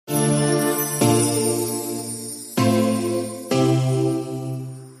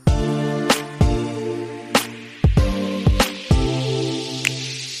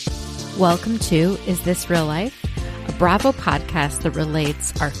Welcome to Is This Real Life? A Bravo podcast that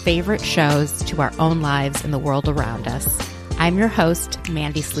relates our favorite shows to our own lives and the world around us. I'm your host,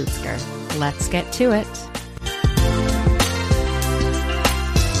 Mandy Slutsker. Let's get to it.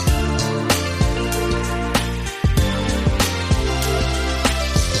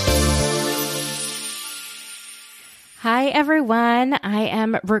 Hi, everyone. I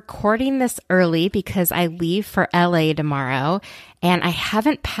am recording this early because I leave for LA tomorrow, and I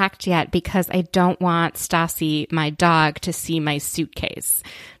haven't packed yet because I don't want Stassi, my dog, to see my suitcase.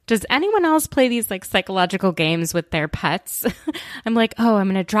 Does anyone else play these psychological games with their pets? I'm like, oh, I'm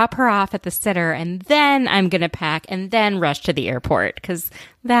going to drop her off at the sitter, and then I'm going to pack and then rush to the airport because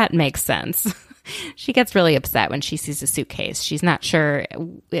that makes sense. She gets really upset when she sees a suitcase. She's not sure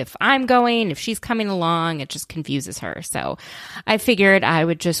if I'm going, if she's coming along. It just confuses her. So I figured I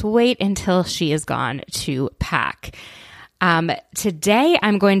would just wait until she is gone to pack. Today,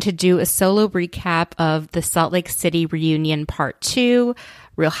 I'm going to do a solo recap of the Salt Lake City reunion part 2,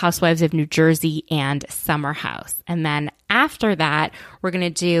 Real Housewives of New Jersey, and Summer House. And then after that, we're going to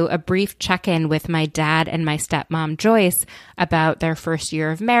do a brief check-in with my dad and my stepmom, Joyce, about their first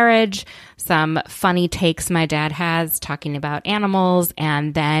year of marriage, some funny takes my dad has talking about animals,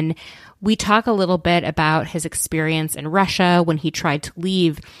 and then we talk a little bit about his experience in Russia when he tried to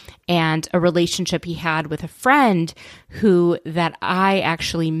leave and a relationship he had with a friend that I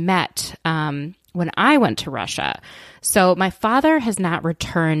actually met when I went to Russia. So my father has not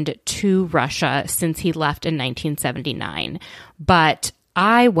returned to Russia since he left in 1979, but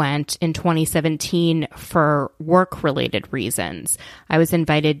I went in 2017 for work-related reasons. I was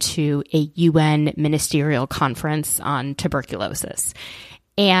invited to a UN ministerial conference on tuberculosis,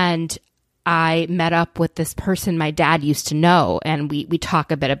 and I met up with this person my dad used to know, and we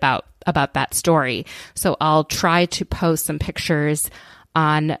talk a bit about that story. So I'll try to post some pictures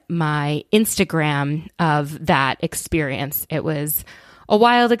on my Instagram of that experience. It was a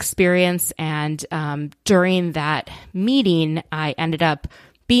wild experience, and during that meeting, I ended up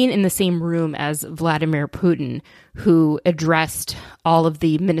being in the same room as Vladimir Putin, who addressed all of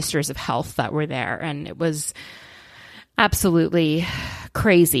the ministers of health that were there, and it was absolutely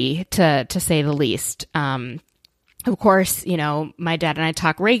crazy to say the least. Of course, my dad and I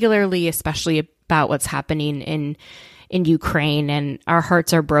talk regularly, especially about what's happening in Ukraine, and our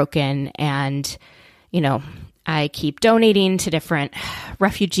hearts are broken. And, I keep donating to different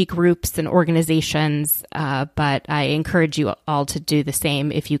refugee groups and organizations, but I encourage you all to do the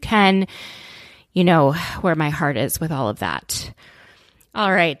same if you can. You know where my heart is with all of that.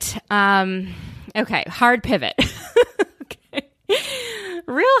 All right. Okay. Hard pivot.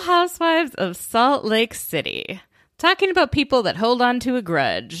 Real Housewives of Salt Lake City. Talking about people that hold on to a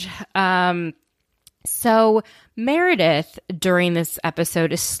grudge. So Meredith, during this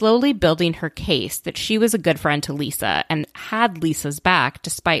episode, is slowly building her case that she was a good friend to Lisa and had Lisa's back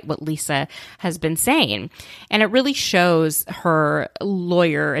despite what Lisa has been saying. And it really shows her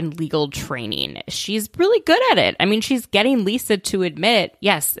lawyer and legal training. She's really good at it. I mean, she's getting Lisa to admit,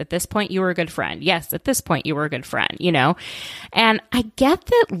 yes, at this point you were a good friend. Yes, at this point you were a good friend, And I get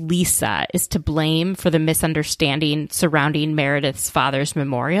that Lisa is to blame for the misunderstanding surrounding Meredith's father's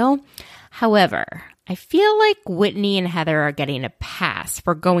memorial. However, I feel like Whitney and Heather are getting a pass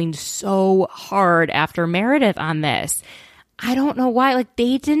for going so hard after Meredith on this. I don't know why.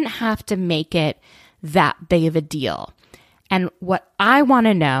 They didn't have to make it that big of a deal. And what I want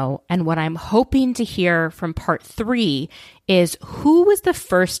to know, and what I'm hoping to hear from part 3, is who was the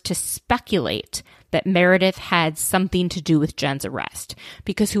first to speculate that Meredith had something to do with Jen's arrest?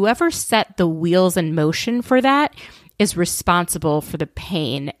 Because whoever set the wheels in motion for that is responsible for the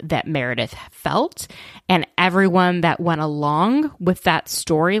pain that Meredith felt, and everyone that went along with that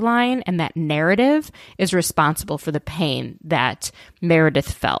storyline and that narrative is responsible for the pain that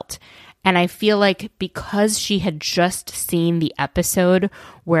Meredith felt. And I feel like because she had just seen the episode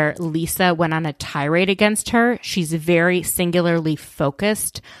where Lisa went on a tirade against her, she's very singularly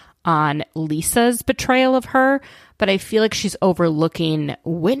focused on Lisa's betrayal of her, but I feel like she's overlooking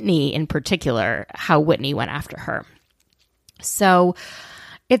Whitney in particular, how Whitney went after her. So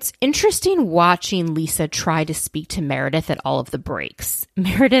it's interesting watching Lisa try to speak to Meredith at all of the breaks.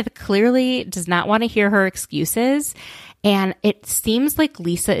 Meredith clearly does not want to hear her excuses, and it seems like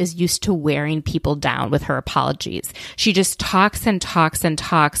Lisa is used to wearing people down with her apologies. She just talks and talks and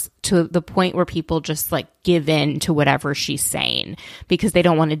talks to the point where people just give in to whatever she's saying because they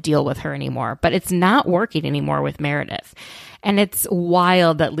don't want to deal with her anymore. But it's not working anymore with Meredith. And it's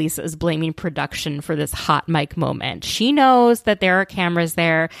wild that Lisa is blaming production for this hot mic moment. She knows that there are cameras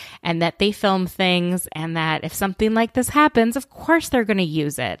there and that they film things, and that if something like this happens, of course they're going to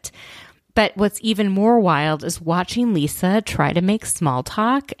use it. But what's even more wild is watching Lisa try to make small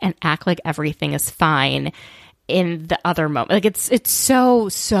talk and act like everything is fine in the other moment. Like it's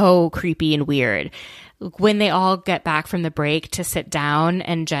so creepy and weird. When they all get back from the break to sit down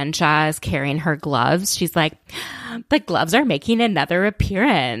and Jen Shah is carrying her gloves, she's like, the gloves are making another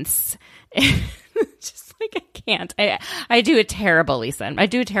appearance. Just like, I can't. I do a terrible Lisa. I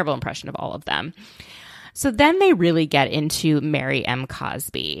do a terrible impression of all of them. So then they really get into Mary M.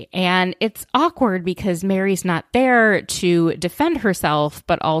 Cosby. And it's awkward because Mary's not there to defend herself,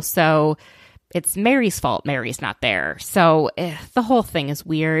 but also it's Mary's fault Mary's not there. So the whole thing is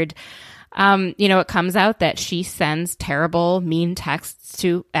weird. It comes out that she sends terrible, mean texts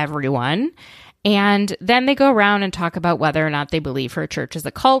to everyone. And then they go around and talk about whether or not they believe her church is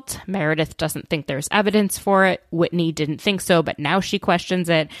a cult. Meredith doesn't think there's evidence for it. Whitney didn't think so, but now she questions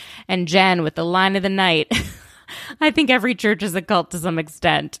it. And Jen with the line of the night, I think every church is a cult to some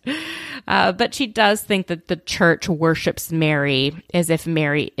extent. But she does think that the church worships Mary as if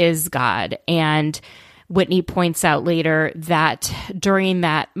Mary is God. And Whitney points out later that during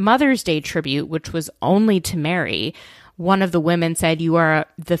that Mother's Day tribute, which was only to Mary, one of the women said, "You are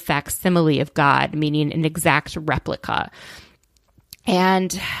the facsimile of God," meaning an exact replica.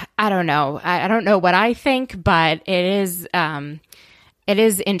 And I don't know. I don't know what I think, but it is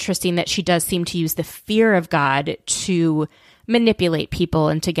interesting that she does seem to use the fear of God to manipulate people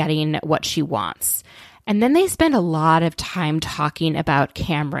into getting what she wants. And then they spend a lot of time talking about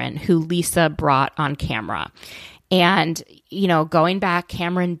Cameron, who Lisa brought on camera. And, going back,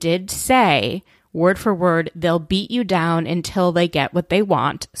 Cameron did say, word for word, they'll beat you down until they get what they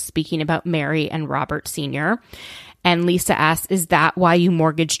want, speaking about Mary and Robert Sr. And Lisa asks, is that why you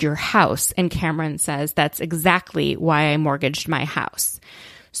mortgaged your house? And Cameron says, that's exactly why I mortgaged my house.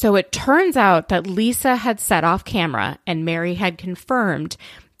 So it turns out that Lisa had set off camera and Mary had confirmed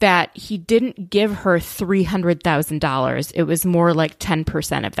that he didn't give her $300,000. It was more like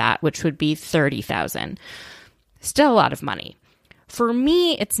 10% of that, which would be $30,000. Still a lot of money. For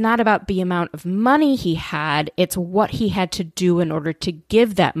me, it's not about the amount of money he had. It's what he had to do in order to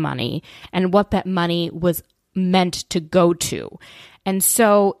give that money and what that money was meant to go to. And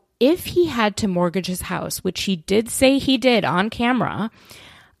so if he had to mortgage his house, which he did say he did on camera,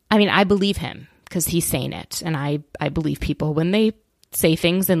 I believe him because he's saying it. And I believe people when they say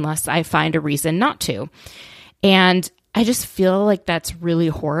things unless I find a reason not to. And I just feel like that's really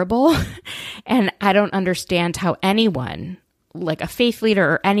horrible. And I don't understand how anyone, like a faith leader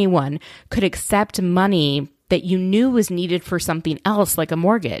or anyone, could accept money that you knew was needed for something else, like a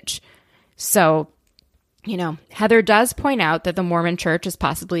mortgage. So, Heather does point out that the Mormon church is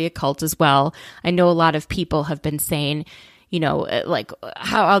possibly a cult as well. I know a lot of people have been saying, like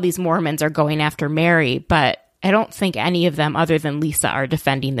how all these Mormons are going after Mary, but I don't think any of them other than Lisa are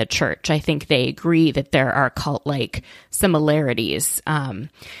defending the church. I think they agree that there are cult-like similarities.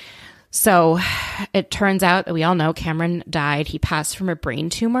 So it turns out that we all know Cameron died. He passed from a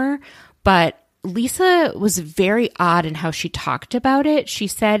brain tumor, but Lisa was very odd in how she talked about it. She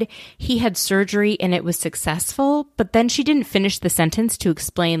said he had surgery and it was successful, but then she didn't finish the sentence to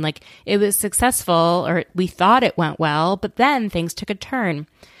explain, like, it was successful or we thought it went well, but then things took a turn.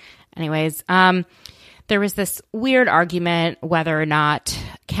 Anyways, there was this weird argument whether or not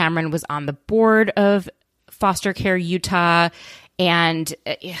Cameron was on the board of Foster Care Utah. And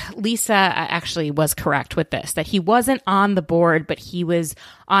Lisa actually was correct with this, that he wasn't on the board, but he was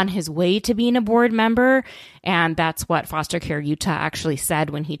on his way to being a board member. And that's what Foster Care Utah actually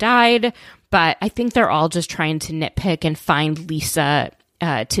said when he died. But I think they're all just trying to nitpick and find Lisa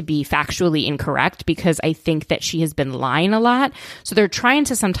to be factually incorrect, because I think that she has been lying a lot. So they're trying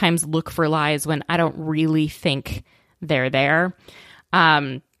to sometimes look for lies when I don't really think they're there.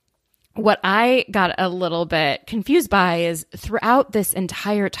 What I got a little bit confused by is throughout this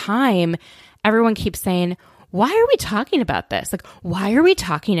entire time, everyone keeps saying, why are we talking about this? Like, why are we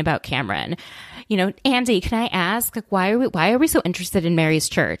talking about Cameron? Andy, can I ask, like, why are we so interested in Mary's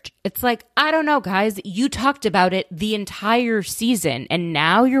church? It's like, I don't know, guys. You talked about it the entire season, and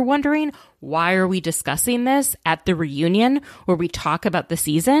now you're wondering, why are we discussing this at the reunion where we talk about the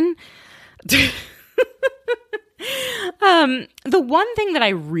season? The one thing that I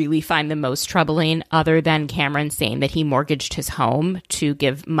really find the most troubling, other than Cameron saying that he mortgaged his home to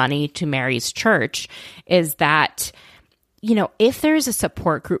give money to Mary's church, is that if there's a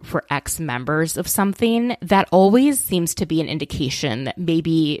support group for ex-members of something, that always seems to be an indication that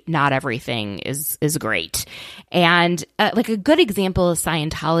maybe not everything is great. And like a good example is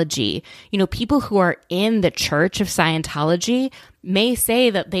Scientology. People who are in the Church of Scientology may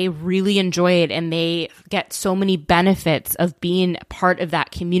say that they really enjoy it and they get so many benefits of being part of that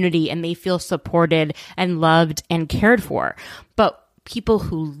community and they feel supported and loved and cared for. But people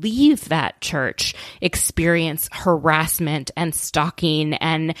who leave that church experience harassment and stalking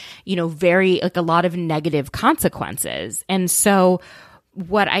and, a lot of negative consequences. And so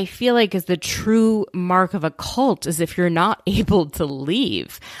what I feel like is the true mark of a cult is if you're not able to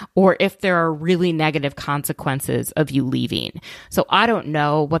leave or if there are really negative consequences of you leaving. So I don't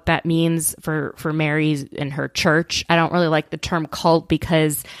know what that means for Mary and her church. I don't really like the term cult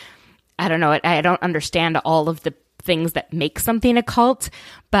because I don't know. I don't understand all of the things that make something a cult,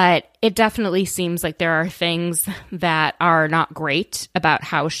 but it definitely seems like there are things that are not great about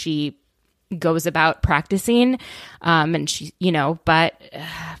how she goes about practicing. And she, but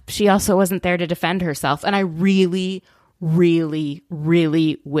she also wasn't there to defend herself. And I really, really,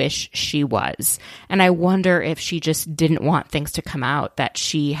 really wish she was. And I wonder if she just didn't want things to come out that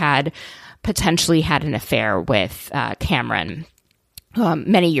she had potentially had an affair with Cameron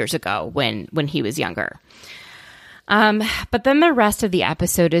many years ago when he was younger. But then the rest of the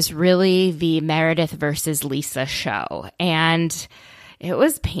episode is really the Meredith versus Lisa show. And it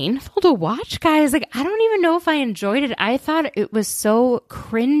was painful to watch, guys. Like, I don't even know if I enjoyed it. I thought it was so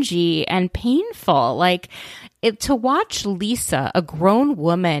cringy and painful. Like, to watch Lisa, a grown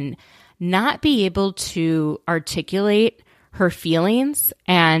woman, not be able to articulate her feelings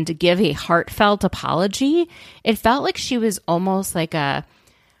and give a heartfelt apology, it felt like she was almost like a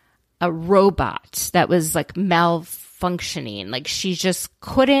robot that was like malfunctioning. Like she just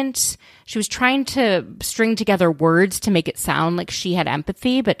couldn't, she was trying to string together words to make it sound like she had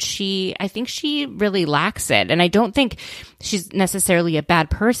empathy, but I think she really lacks it. And I don't think she's necessarily a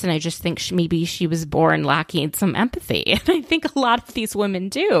bad person. I just think maybe she was born lacking some empathy. And I think a lot of these women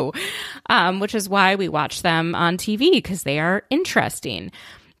do, which is why we watch them on TV because they are interesting.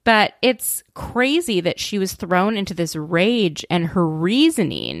 But it's crazy that she was thrown into this rage, and her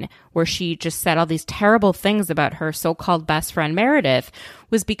reasoning, where she just said all these terrible things about her so-called best friend Meredith,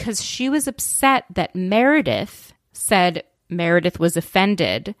 was because she was upset that Meredith said Meredith was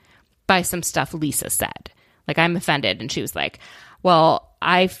offended by some stuff Lisa said. Like, I'm offended. And she was like, well,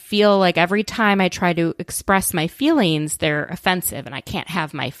 I feel like every time I try to express my feelings, they're offensive and I can't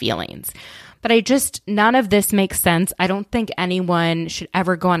have my feelings. But none of this makes sense. I don't think anyone should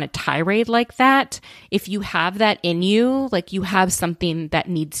ever go on a tirade like that. If you have that in you, like you have something that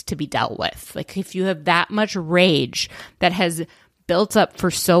needs to be dealt with. Like if you have that much rage that has built up for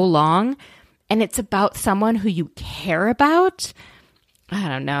so long and it's about someone who you care about, I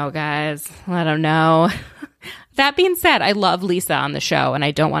don't know, guys. I don't know. That being said, I love Lisa on the show and I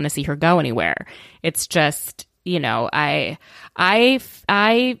don't want to see her go anywhere. It's just, I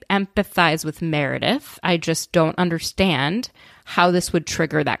empathize with Meredith. I just don't understand how this would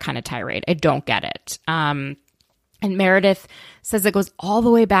trigger that kind of tirade. I don't get it. And Meredith says it goes all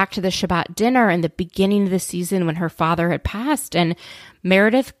the way back to the Shabbat dinner in the beginning of the season when her father had passed. And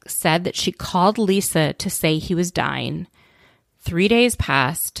Meredith said that she called Lisa to say he was dying. 3 days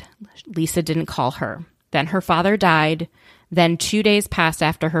passed. Lisa didn't call her. Then her father died. Then 2 days passed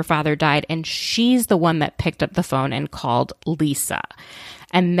after her father died, and she's the one that picked up the phone and called Lisa.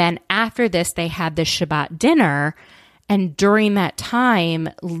 And then after this, they had the Shabbat dinner. And during that time,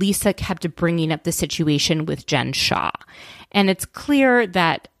 Lisa kept bringing up the situation with Jen Shah. And it's clear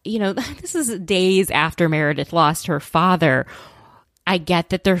that, this is days after Meredith lost her father. I get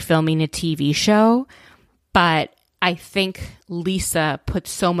that they're filming a TV show, but I think Lisa put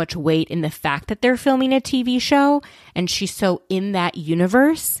so much weight in the fact that they're filming a TV show and she's so in that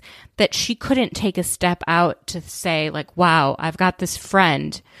universe that she couldn't take a step out to say like, wow, I've got this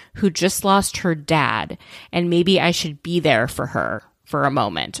friend who just lost her dad and maybe I should be there for her for a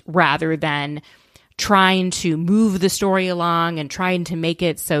moment rather than trying to move the story along and trying to make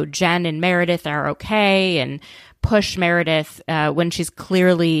it so Jen and Meredith are okay and push Meredith when she's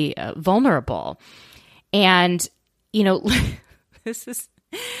clearly vulnerable. And this is,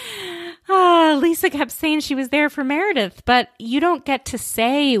 Lisa kept saying she was there for Meredith, but you don't get to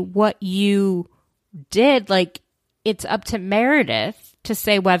say what you did. Like, it's up to Meredith to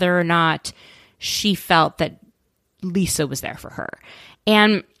say whether or not she felt that Lisa was there for her.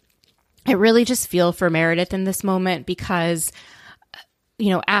 And I really just feel for Meredith in this moment because,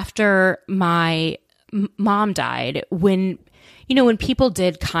 after my mom died, when when people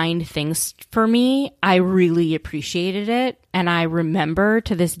did kind things for me, I really appreciated it. And I remember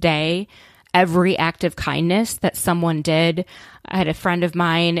to this day every act of kindness that someone did. I had a friend of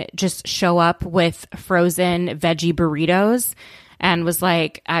mine just show up with frozen veggie burritos and was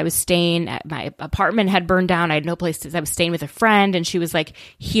like, I was staying at my apartment had burned down. I had no place to, I was staying with a friend, and she was like,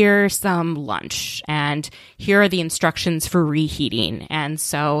 here's some lunch and here are the instructions for reheating. And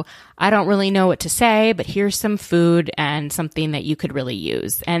so I don't really know what to say, but here's some food and something that you could really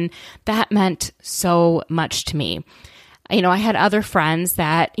use. And that meant so much to me. I had other friends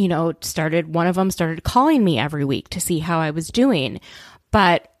that, one of them started calling me every week to see how I was doing.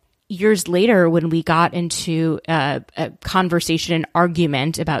 But years later, when we got into a conversation, an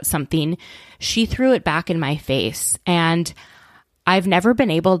argument about something, she threw it back in my face. And I've never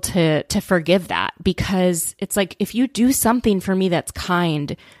been able to forgive that, because it's like, if you do something for me that's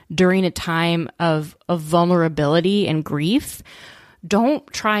kind during a time of vulnerability and grief, don't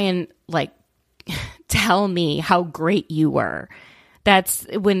try and tell me how great you were. That's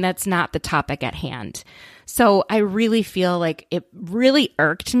not the topic at hand. So I really feel like it really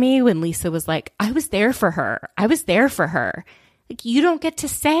irked me when Lisa was like, I was there for her. I was there for her. Like, you don't get to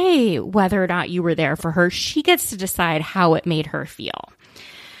say whether or not you were there for her. She gets to decide how it made her feel.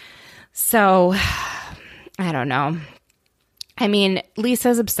 So I don't know. I mean,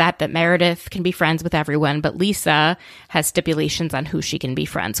 Lisa's upset that Meredith can be friends with everyone, but Lisa has stipulations on who she can be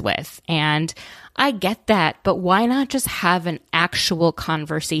friends with. And I get that, but why not just have an actual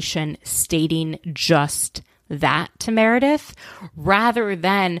conversation stating just that to Meredith, rather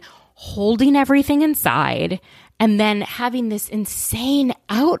than holding everything inside and then having this insane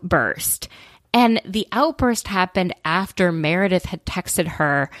outburst? And the outburst happened after Meredith had texted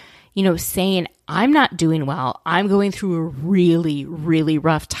her, saying, I'm not doing well. I'm going through a really, really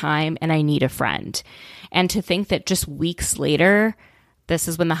rough time and I need a friend. And to think that just weeks later, this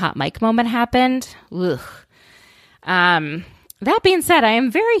is when the hot mic moment happened. Ugh. That being said, I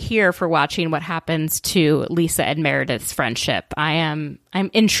am very here for watching what happens to Lisa and Meredith's friendship. I'm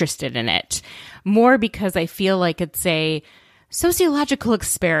interested in it more because I feel like it's a sociological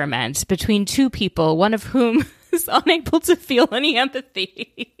experiment between two people, one of whom is unable to feel any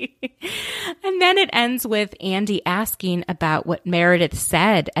empathy. And then it ends with Andy asking about what Meredith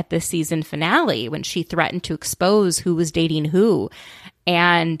said at the season finale when she threatened to expose who was dating who.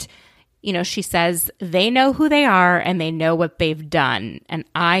 And, she says they know who they are and they know what they've done. And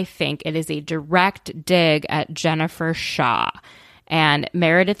I think it is a direct dig at Jennifer Shaw. And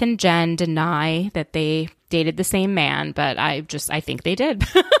Meredith and Jen deny that they dated the same man, but I think they did.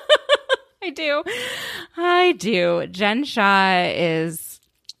 I do. Jen Shaw is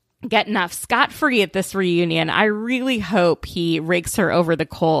getting off scot-free at this reunion. I really hope he rakes her over the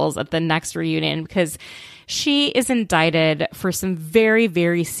coals at the next reunion, because she is indicted for some very,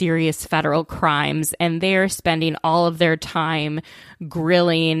 very serious federal crimes, and they're spending all of their time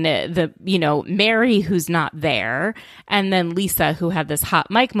grilling Mary, who's not there, and then Lisa, who had this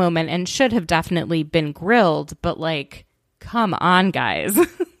hot mic moment and should have definitely been grilled, but come on, guys.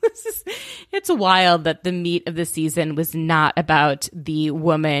 It's wild that the meat of the season was not about the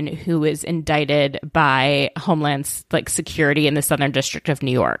woman who is indicted by Homeland Security in the Southern District of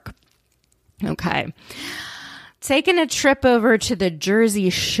New York. Okay. Taking a trip over to the Jersey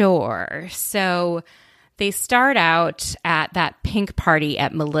Shore. So they start out at that pink party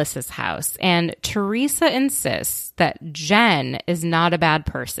at Melissa's house, and Teresa insists that Jen is not a bad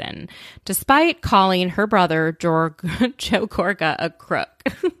person, despite calling her brother Joe Gorga a crook.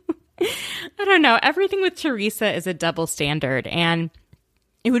 I don't know. Everything with Teresa is a double standard, and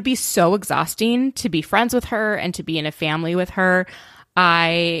it would be so exhausting to be friends with her and to be in a family with her.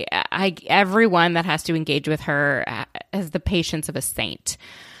 Everyone that has to engage with her has the patience of a saint.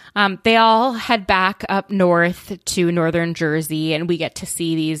 They all head back up north to northern Jersey, and we get to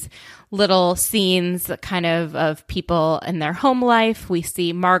see these little scenes kind of people in their home life. We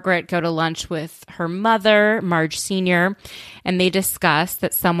see Margaret go to lunch with her mother, Marge Sr., and they discuss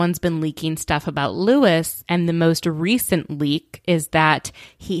that someone's been leaking stuff about Lewis, and the most recent leak is that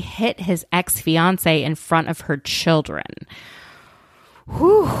he hit his ex-fiance in front of her children.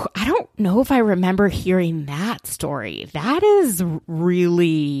 Whew, I don't know if I remember hearing that story. That is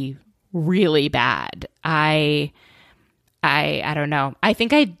really, really bad. I don't know. I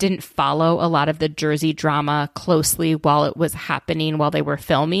think I didn't follow a lot of the Jersey drama closely while it was happening, while they were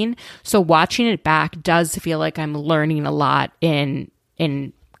filming. So watching it back does feel like I'm learning a lot in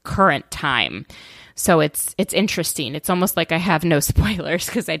current time. So it's interesting. It's almost like I have no spoilers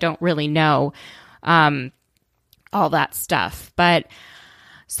because I don't really know all that stuff. But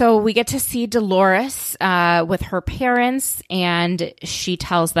So we get to see Dolores with her parents, and she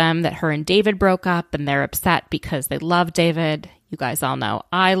tells them that her and David broke up and they're upset because they love David. You guys all know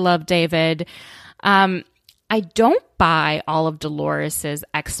I love David. I don't buy all of Dolores's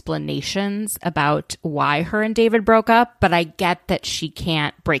explanations about why her and David broke up, but I get that she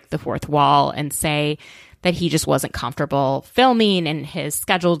can't break the fourth wall and say that he just wasn't comfortable filming and his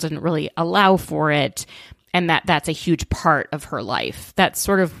schedule didn't really allow for it, and that's a huge part of her life. That's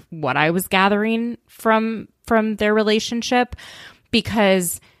sort of what I was gathering from their relationship,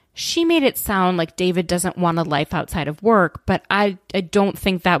 because she made it sound like David doesn't want a life outside of work, but I don't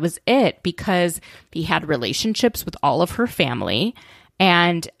think that was it, because he had relationships with all of her family,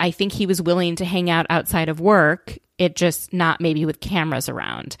 and I think he was willing to hang out outside of work, it just not maybe with cameras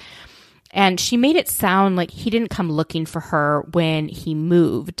around. And she made it sound like he didn't come looking for her when he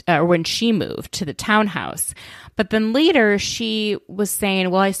moved, or when she moved to the townhouse. But then later she was saying,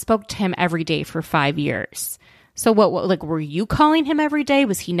 well, I spoke to him every day for 5 years. So what, like, were you calling him every day?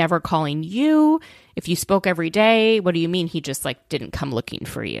 Was he never calling you? If you spoke every day, what do you mean he just like didn't come looking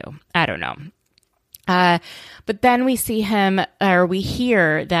for you? I don't know. But then we see him, or we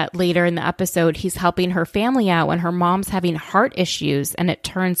hear that later in the episode, he's helping her family out when her mom's having heart issues. And it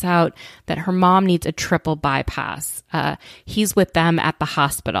turns out that her mom needs a triple bypass. He's with them at the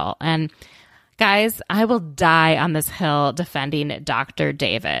hospital. And guys, I will die on this hill defending Dr.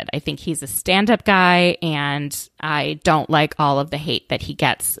 David. I think he's a stand-up guy, and I don't like all of the hate that he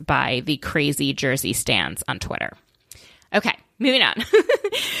gets by the crazy Jersey stans on Twitter. Okay, moving on.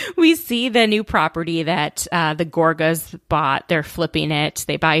 We see the new property that the Gorgas bought. They're flipping it.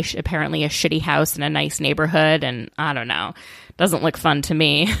 They buy apparently a shitty house in a nice neighborhood, and I don't know. Doesn't look fun to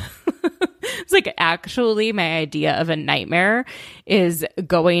me. It's like, actually, my idea of a nightmare is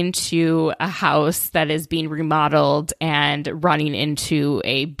going to a house that is being remodeled and running into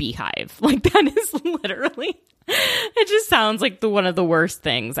a beehive. Like, that is literally, it just sounds like one of the worst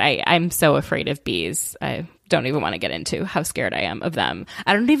things. I'm so afraid of bees. I don't even want to get into how scared I am of them.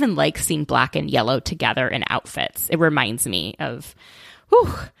 I don't even like seeing black and yellow together in outfits. It reminds me of,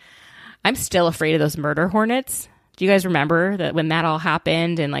 I'm still afraid of those murder hornets. Do you guys remember that when that all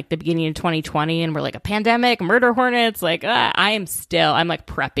happened in like the beginning of 2020, and we're like, a pandemic, murder hornets? Like, I'm like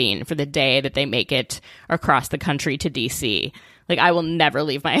prepping for the day that they make it across the country to DC. Like, I will never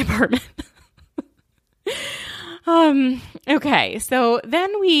leave my apartment. Okay, so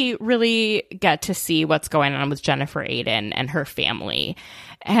then we really get to see what's going on with Jennifer Aydin and her family.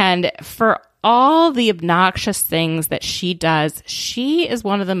 And for all the obnoxious things that she does, she is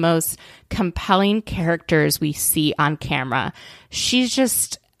one of the most compelling characters we see on camera. She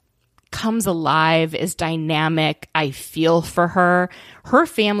just comes alive, is dynamic. I feel for her. Her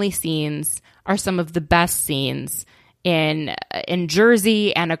family scenes are some of the best scenes in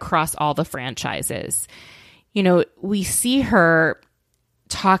Jersey and across all the franchises. You know, we see her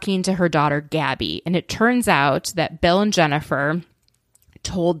talking to her daughter, Gabby, and it turns out that Bill and Jennifer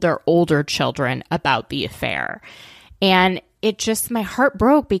told their older children about the affair. And it just, my heart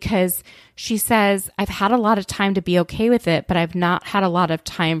broke, because she says, I've had a lot of time to be okay with it, but I've not had a lot of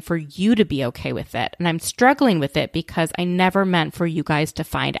time for you to be okay with it. And I'm struggling with it because I never meant for you guys to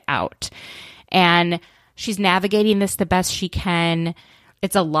find out. And she's navigating this the best she can.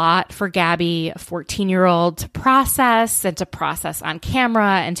 It's a lot for Gabby, a 14-year-old, to process on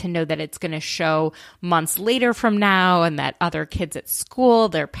camera, and to know that it's going to show months later from now, and that other kids at school,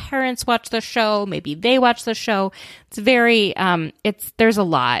 their parents watch the show, maybe they watch the show. It's very, there's a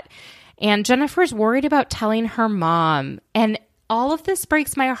lot. And Jennifer's worried about telling her mom. And all of this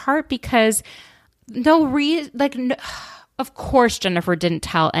breaks my heart, because of course, Jennifer didn't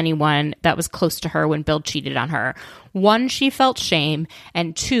tell anyone that was close to her when Bill cheated on her. 1, she felt shame,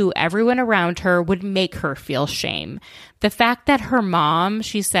 and 2, everyone around her would make her feel shame. The fact that her mom,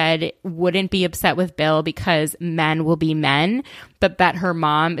 she said, wouldn't be upset with Bill because men will be men, but that her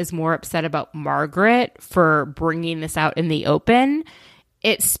mom is more upset about Margaret for bringing this out in the open,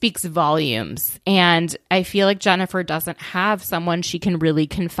 it speaks volumes. And I feel like Jennifer doesn't have someone she can really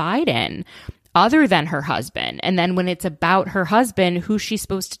confide in other than her husband. And then when it's about her husband, who's she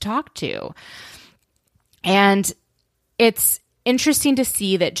supposed to talk to? And it's interesting to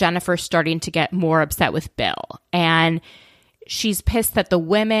see that Jennifer's starting to get more upset with Bill. And she's pissed that the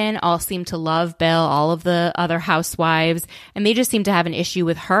women all seem to love Bill, all of the other housewives, and they just seem to have an issue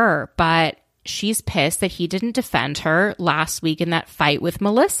with her. But she's pissed that he didn't defend her last week in that fight with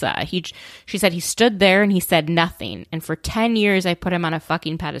Melissa. She said he stood there and he said nothing. And for 10 years, I put him on a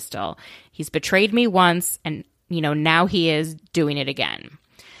fucking pedestal. He's betrayed me once, and, now he is doing it again.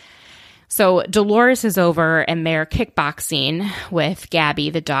 So Dolores is over and they're kickboxing with Gabby,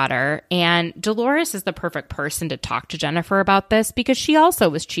 the daughter. And Dolores is the perfect person to talk to Jennifer about this because she also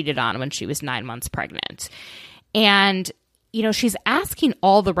was cheated on when she was 9 months pregnant. And, you know, she's asking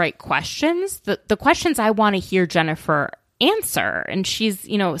all the right questions, the questions I want to hear Jennifer answer. And she's,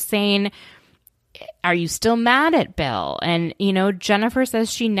 you know, saying, are you still mad at Bill? And, you know, Jennifer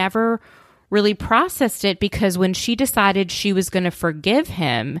says she never really processed it because when she decided she was going to forgive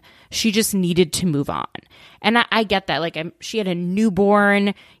him, she just needed to move on. And I get that. Like, she had a newborn,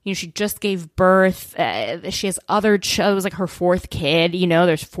 you know, she just gave birth. She has other it was like her fourth kid, you know,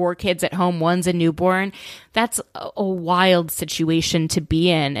 there's 4 kids at home. One's a newborn. That's a wild situation to be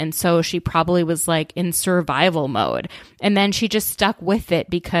in. And so she probably was like in survival mode. And then she just stuck with it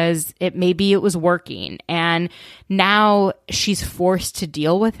because maybe it was working. And now she's forced to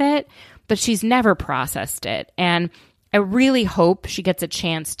deal with it, but she's never processed it. And I really hope she gets a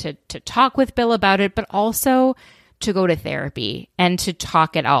chance to talk with Bill about it, but also to go to therapy and to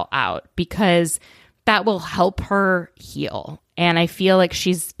talk it all out because that will help her heal. And I feel like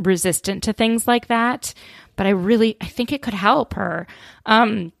she's resistant to things like that, but I think it could help her.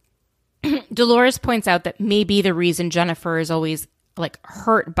 Dolores points out that maybe the reason Jennifer is always like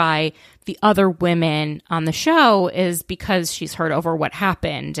hurt by the other women on the show is because she's hurt over what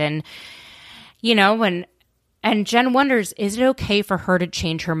happened. And, you know, and Jen wonders, is it okay for her to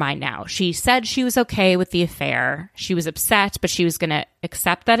change her mind now? She said she was okay with the affair. She was upset, but she was going to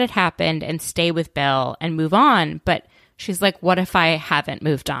accept that it happened and stay with Bill and move on. But she's like, what if I haven't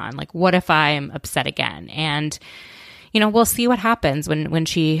moved on? Like, what if I'm upset again? And, you know, we'll see what happens when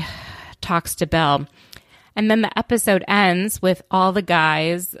she talks to Bill. And then the episode ends with all the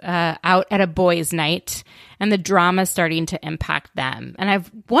guys out at a boys' night and the drama starting to impact them. And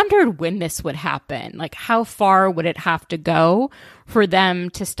I've wondered when this would happen. Like, how far would it have to go for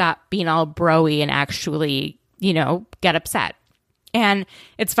them to stop being all bro-y and actually, you know, get upset? And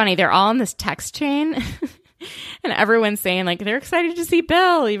it's funny, they're all in this text chain and everyone's saying, like, they're excited to see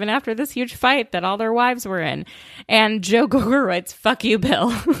Bill even after this huge fight that all their wives were in. And Joe Goger writes, fuck you,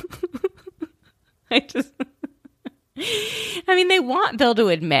 Bill. I mean, they want Bill to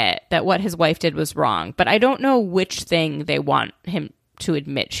admit that what his wife did was wrong, but I don't know which thing they want him to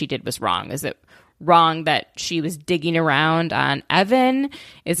admit she did was wrong. Is it wrong that she was digging around on Evan?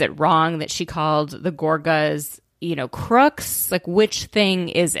 Is it wrong that she called the Gorgas, you know, crooks? Like, which thing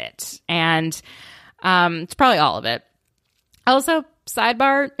is it? And it's probably all of it. Also,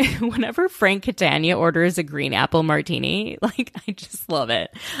 sidebar, whenever Frank Catania orders a green apple martini, like, I just love it.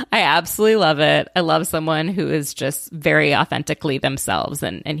 I absolutely love it. I love someone who is just very authentically themselves,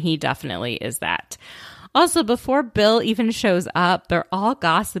 and he definitely is that. Also, before Bill even shows up, they're all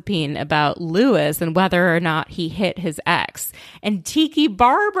gossiping about Lewis and whether or not he hit his ex. And Tiki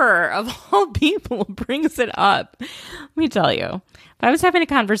Barber, of all people, brings it up. Let me tell you. I was having a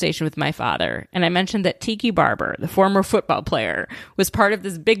conversation with my father, and I mentioned that Tiki Barber, the former football player, was part of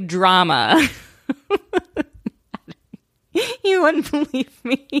this big drama. You wouldn't believe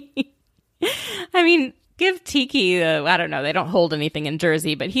me. I mean, give Tiki, I don't know, they don't hold anything in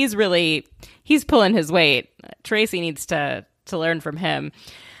Jersey, but he's pulling his weight. Tracy needs to learn from him.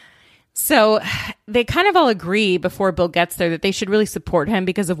 So they kind of all agree before Bill gets there that they should really support him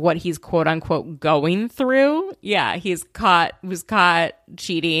because of what he's quote unquote going through. Yeah, was caught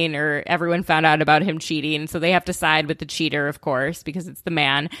cheating, or everyone found out about him cheating. So they have to side with the cheater, of course, because it's the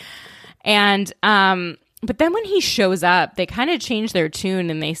man. And, but then when he shows up, they kind of change their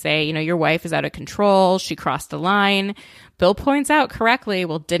tune and they say, you know, your wife is out of control. She crossed the line. Bill points out correctly,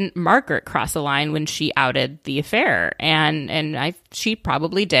 well, didn't Margaret cross the line when she outed the affair? And she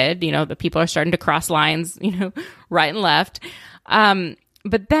probably did. You know, the people are starting to cross lines, you know, right and left.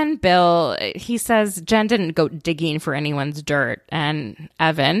 But then Bill, he says Jen didn't go digging for anyone's dirt. And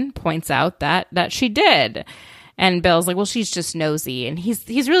Evan points out that she did. And Bill's like, well, she's just nosy. And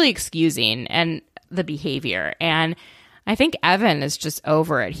he's really excusing and the behavior. And I think Evan is just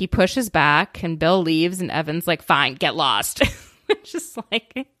over it. He pushes back and Bill leaves and Evan's like, fine, get lost. Just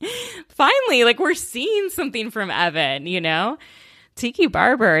like, finally, like, we're seeing something from Evan, you know? Tiki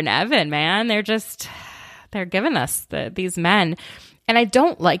Barber and Evan, man, they're giving us these men. And I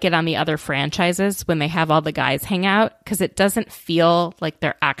don't like it on the other franchises when they have all the guys hang out because it doesn't feel like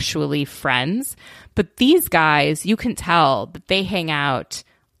they're actually friends. But these guys, you can tell that they hang out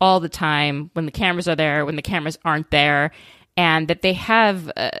all the time when the cameras are there, when the cameras aren't there, and that they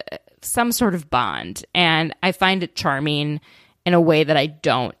have some sort of bond. And I find it charming in a way that I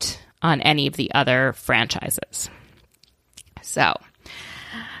don't on any of the other franchises. So,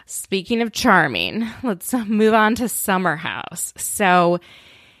 speaking of charming, let's move on to Summer House. So,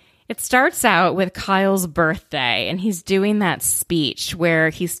 It starts out with Kyle's birthday, and he's doing that speech where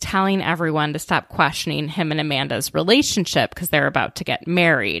he's telling everyone to stop questioning him and Amanda's relationship because they're about to get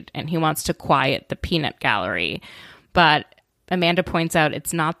married, and he wants to quiet the peanut gallery. But Amanda points out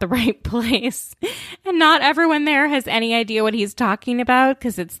it's not the right place, and not everyone there has any idea what he's talking about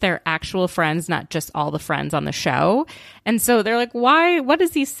because it's their actual friends, not just all the friends on the show. And so they're like, why? What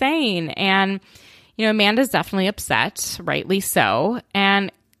is he saying? And, Amanda's definitely upset, rightly so.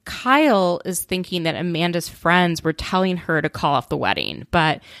 And Kyle is thinking that Amanda's friends were telling her to call off the wedding.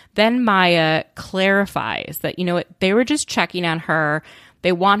 But then Maya clarifies that, they were just checking on her.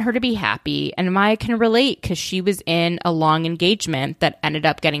 They want her to be happy. And Maya can relate because she was in a long engagement that ended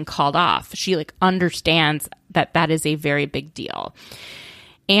up getting called off. She understands that that is a very big deal.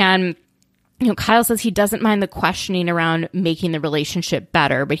 And Kyle says he doesn't mind the questioning around making the relationship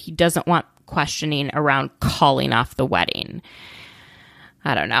better, but he doesn't want questioning around calling off the wedding.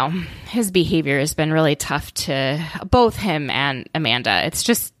 I don't know. His behavior has been really tough to both him and Amanda. It's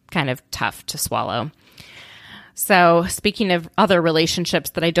just kind of tough to swallow. So speaking of other relationships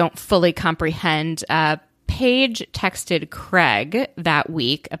that I don't fully comprehend, Paige texted Craig that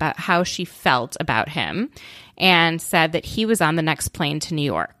week about how she felt about him and said that he was on the next plane to New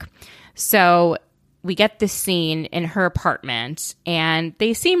York. So we get this scene in her apartment, and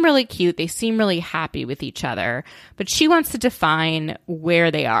they seem really cute. They seem really happy with each other, but she wants to define where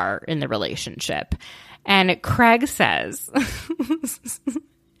they are in the relationship. And Craig says,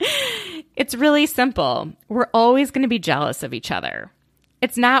 it's really simple. We're always going to be jealous of each other.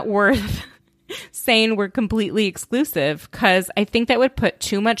 It's not worth saying we're completely exclusive because I think that would put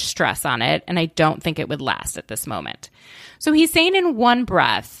too much stress on it, and I don't think it would last at this moment. So he's saying in one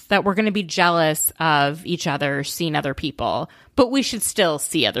breath that we're going to be jealous of each other seeing other people, but we should still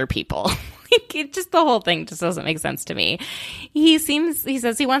see other people. The whole thing just doesn't make sense to me. He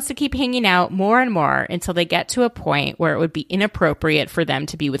says he wants to keep hanging out more and more until they get to a point where it would be inappropriate for them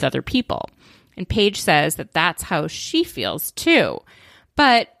to be with other people. And Paige says that that's how she feels too.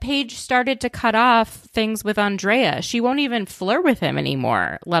 But Paige started to cut off things with Andrea. She won't even flirt with him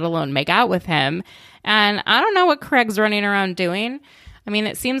anymore, let alone make out with him. And I don't know what Craig's running around doing. I mean,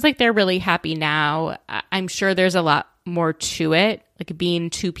 it seems like they're really happy now. I'm sure there's a lot more to it, like being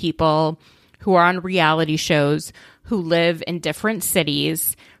two people who are on reality shows, who live in different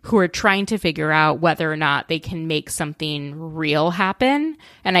cities, who are trying to figure out whether or not they can make something real happen.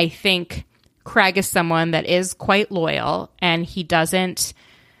 And I think Craig is someone that is quite loyal, and he doesn't,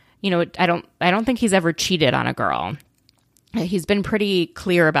 I don't think he's ever cheated on a girl. He's been pretty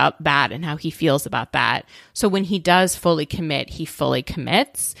clear about that and how he feels about that. So when he does fully commit, he fully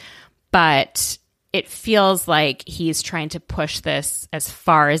commits. But it feels like he's trying to push this as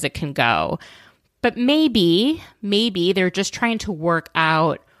far as it can go. But maybe they're just trying to work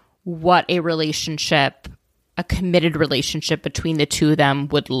out what a committed relationship between the two of them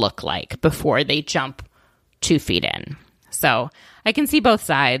would look like before they jump 2 feet in. So I can see both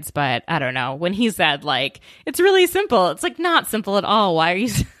sides, but I don't know. When he said, it's really simple, it's not simple at all. Why are you...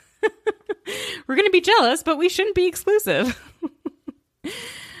 We're going to be jealous, but we shouldn't be exclusive.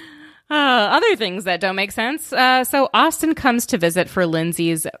 Other things that don't make sense. So Austin comes to visit for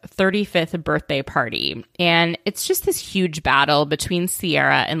Lindsay's 35th birthday party. And it's just this huge battle between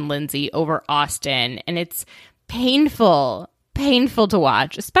Sierra and Lindsay over Austin. And it's painful to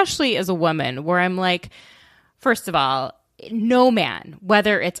watch, especially as a woman, where I'm like, first of all, no man,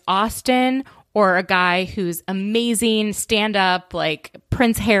 whether it's Austin or a guy who's amazing, stand-up, like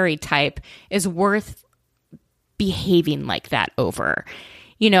Prince Harry type, is worth behaving like that over.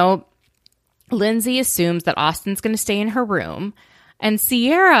 Lindsay assumes that Austin's going to stay in her room, and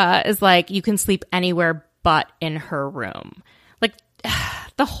Sierra is like, you can sleep anywhere but in her room.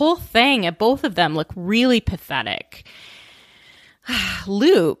 The whole thing, both of them look really pathetic.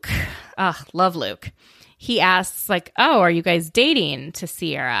 Luke, love Luke. He asks, oh, are you guys dating, to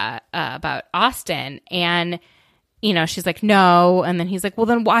Sierra about Austin? And, she's like, no. And then he's like, well,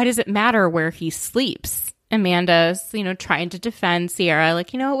 then why does it matter where he sleeps? Amanda's, trying to defend Sierra,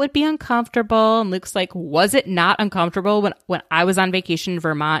 it would be uncomfortable. And Luke's like, was it not uncomfortable when I was on vacation in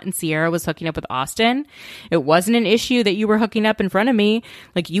Vermont and Sierra was hooking up with Austin? It wasn't an issue that you were hooking up in front of me.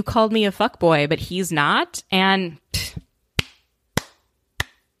 You called me a fuckboy, but he's not. And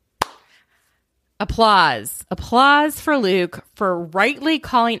Applause for Luke for rightly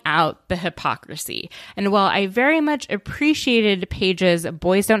calling out the hypocrisy. And while I very much appreciated Paige's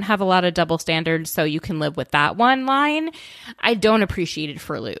boys don't have a lot of double standards, so you can live with that one line, I don't appreciate it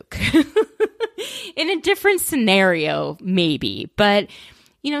for Luke. In a different scenario, maybe. But,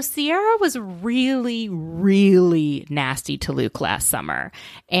 You know, Sierra was really, really nasty to Luke last summer,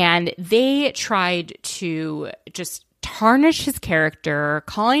 and they tried to just tarnish his character,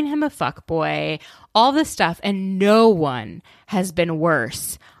 calling him a fuckboy, all this stuff, and no one has been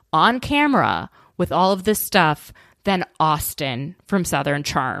worse on camera with all of this stuff than Austin from Southern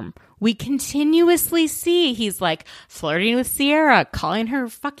Charm. We continuously see he's like flirting with Sierra, calling her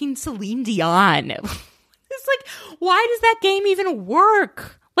fucking Celine Dion. It's like, why does that game even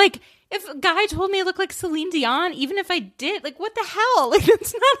work? Like, if a guy told me I look like Celine Dion, even if I did, like, what the hell? Like,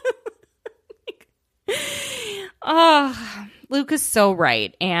 it's not. Luke is so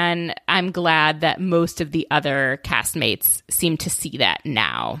right. And I'm glad that most of the other castmates seem to see that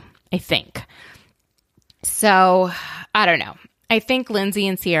now, I think. So, I don't know. I think Lindsay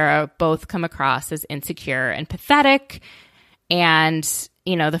and Sierra both come across as insecure and pathetic. And,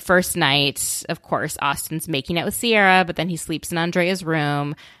 you know, the first night, of course, Austin's making out with Sierra, but then he sleeps in Andrea's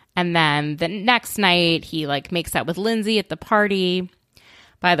room. And then the next night, he, like, makes out with Lindsay at the party.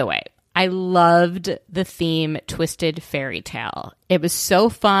 By the way, I loved the theme Twisted Fairy Tale. It was so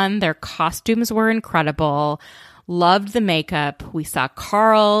fun. Their costumes were incredible. Loved the makeup. We saw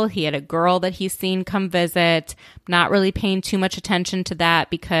Carl. He had a girl that he's seen come visit. Not really paying too much attention to that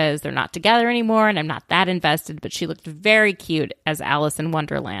because they're not together anymore and I'm not that invested, but she looked very cute as Alice in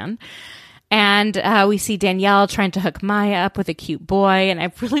Wonderland. And we see Danielle trying to hook Maya up with a cute boy, and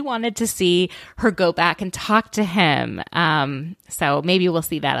I really wanted to see her go back and talk to him. So maybe we'll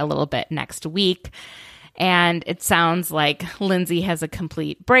see that a little bit next week. And it sounds like Lindsay has a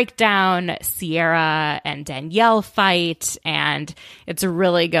complete breakdown. Sierra and Danielle fight, and it's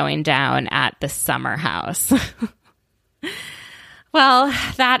really going down at the summer house. Well,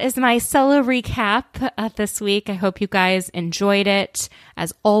 that is my solo recap this week. I hope you guys enjoyed it.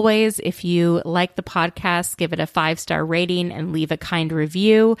 As always, if you like the podcast, give it a 5-star rating and leave a kind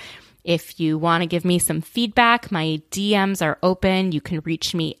review. If you want to give me some feedback, my DMs are open. You can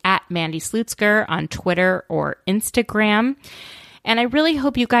reach me at Mandy Slutsker on Twitter or Instagram. And I really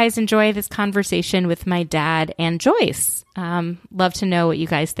hope you guys enjoy this conversation with my dad and Joyce. Love to know what you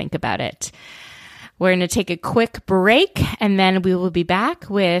guys think about it. We're going to take a quick break, and then we will be back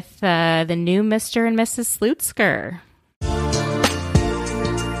with the new Mr. and Mrs. Slutsker.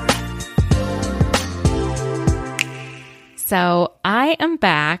 So I am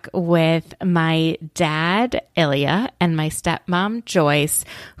back with my dad, Ilya, and my stepmom, Joyce,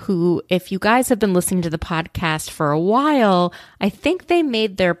 who, if you guys have been listening to the podcast for a while, I think they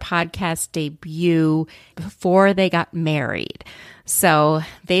made their podcast debut before they got married. So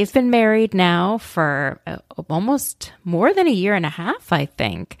they've been married now for almost more than a year and a half, I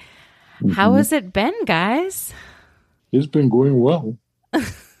think. Mm-hmm. How has it been, guys? It's been going well.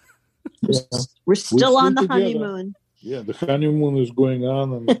 Yeah. We're still on the honeymoon. Yeah, the honeymoon is going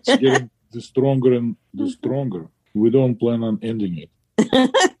on, and it's getting the stronger and the stronger. We don't plan on ending it.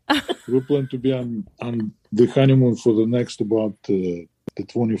 We plan to be on the honeymoon for the next about the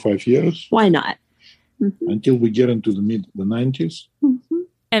 25 years. Why not? Mm-hmm. Until we get into the mid-90s. Mm-hmm.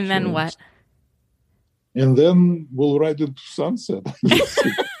 And then what? And then we'll ride it to sunset.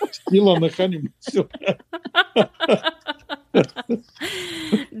 Still on the honeymoon.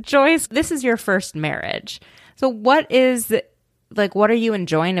 Joyce, this is your first marriage. So what are you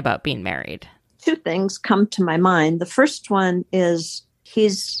enjoying about being married? Two things come to my mind. The first one is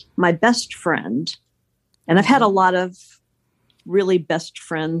he's my best friend. And I've had a lot of really best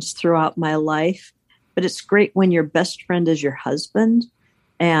friends throughout my life. But it's great when your best friend is your husband.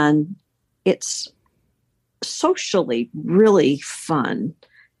 And it's socially really fun.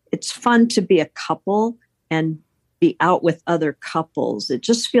 It's fun to be a couple and be out with other couples. It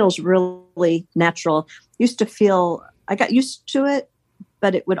just feels really natural. I got used to it,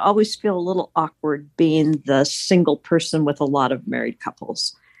 but it would always feel a little awkward being the single person with a lot of married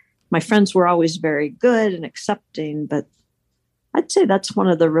couples. My friends were always very good and accepting, but I'd say that's one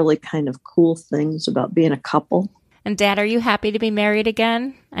of the really kind of cool things about being a couple. And Dad, are you happy to be married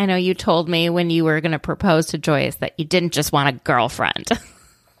again? I know you told me when you were going to propose to Joyce that you didn't just want a girlfriend.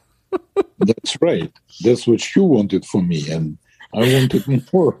 That's right. That's what you wanted for me, and I wanted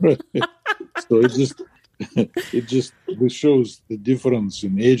more. So it shows the difference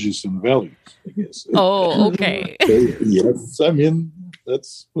in ages and values, I guess. Oh, okay. Yes, I mean,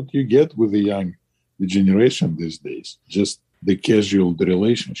 that's what you get with the generation these days. Just the casual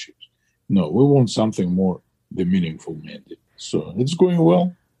relationships. No, we want something more, the meaningful, Mandy. So it's going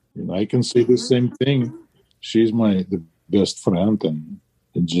well. I can say the same thing. She's the best friend, and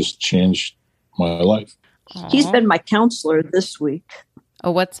it just changed my life. He's been my counselor this week.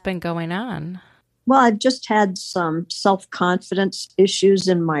 Oh, what's been going on? Well, I've just had some self-confidence issues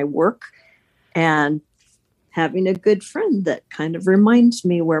in my work, and having a good friend that kind of reminds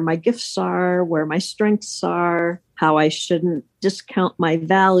me where my gifts are, where my strengths are, how I shouldn't discount my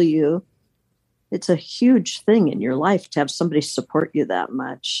value. It's a huge thing in your life to have somebody support you that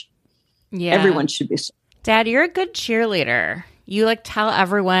much. Yeah. Everyone should be. Dad, you're a good cheerleader. You like tell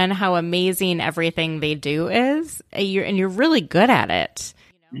everyone how amazing everything they do is, and you're really good at it.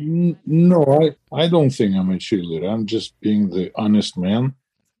 No, I don't think I'm a cheerleader. I'm just being the honest man.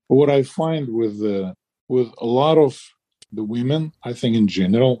 What I find with a lot of the women, I think in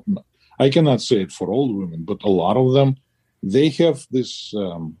general, I cannot say it for all women, but a lot of them, they have this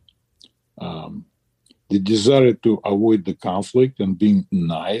the desire to avoid the conflict and being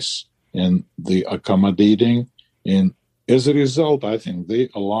nice and the accommodating. And as a result, I think they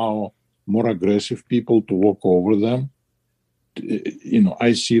allow more aggressive people to walk over them.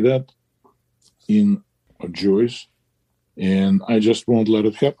 I see that in Joyce, and I just won't let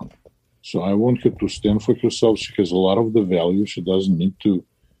it happen. So I want her to stand for herself. She has a lot of the value. She doesn't need to,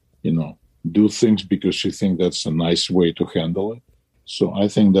 do things because she thinks that's a nice way to handle it. So I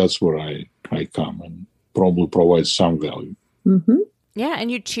think that's where I come and probably provide some value. Mm-hmm. Yeah, and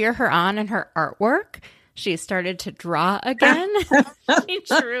you cheer her on in her artwork. She started to draw again.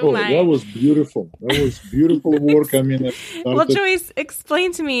 That was beautiful. That was beautiful work. I mean, well, Joyce,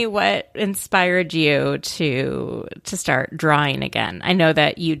 explain to me what inspired you to start drawing again. I know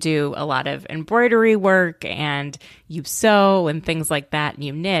that you do a lot of embroidery work and you sew and things like that, and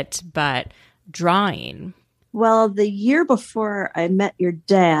you knit, but drawing. Well, the year before I met your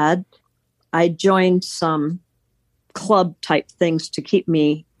dad, I joined some club type things to keep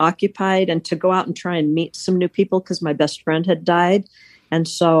me occupied and to go out and try and meet some new people because my best friend had died. And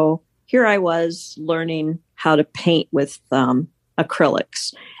so here I was learning how to paint with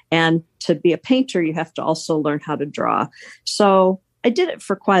acrylics. And to be a painter, you have to also learn how to draw. So I did it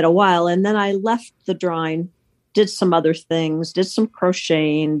for quite a while. And then I left the drawing, did some other things, did some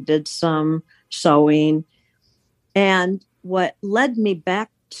crocheting, did some sewing. And what led me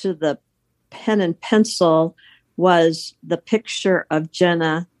back to the pen and pencil was the picture of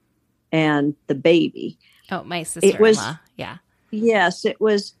Jenna and the baby. Oh, my sister-in-law. Yeah. Yes, it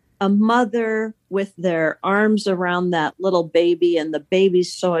was a mother with their arms around that little baby, and the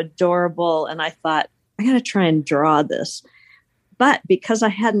baby's so adorable. And I thought, I got to try and draw this. But because I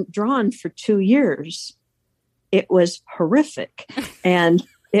hadn't drawn for 2 years, it was horrific and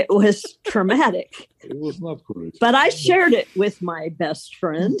it was traumatic. It was not horrific. But I shared it with my best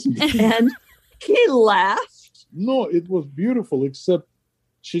friend and he laughed. No, it was beautiful, except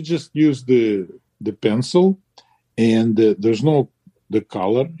she just used the pencil, and there's no the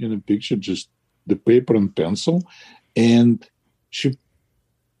color in the picture, just the paper and pencil, and she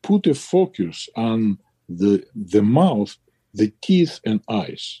put a focus on the mouth, the teeth, and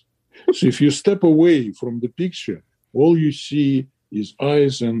eyes. So if you step away from the picture, all you see is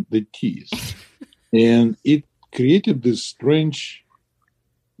eyes and the teeth, and it created this strange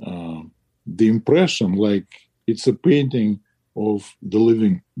the impression like it's a painting of the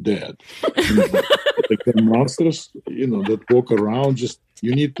living dead. Like the monsters, that walk around. Just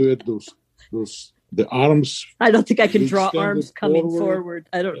you need to add those the arms. I don't think I can draw arms coming forward.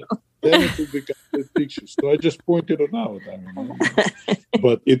 I don't know. Then it will become a picture. So I just pointed it out.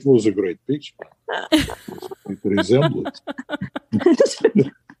 But it was a great picture. It resembled.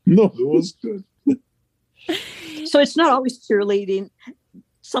 No, it was good. So it's not always cheerleading.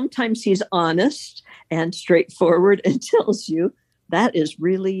 Sometimes he's honest and straightforward and tells you that is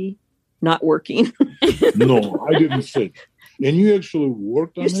really not working. No, I didn't say. And you actually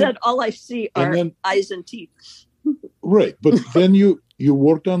worked on it. You said all I see are eyes and teeth. Right. But then you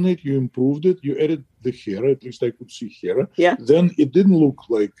worked on it, you improved it, you added the hair, at least I could see hair. Yeah. Then it didn't look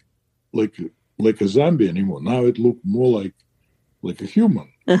like a zombie anymore. Now it looked more like a human.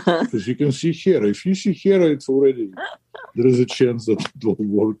 Because you can see hair. If you see hair, it's already, there is a chance that it will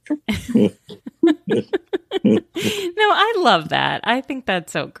work. No, I love that. I think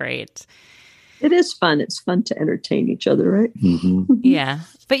that's so great. It is fun. It's fun to entertain each other, right? Mm-hmm. Yeah.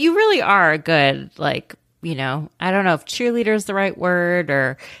 But you really are a good, I don't know if cheerleader is the right word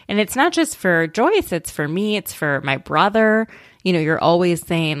and it's not just for Joyce, it's for me, it's for my brother. You're always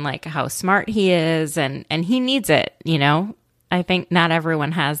saying how smart he is and he needs it, I think not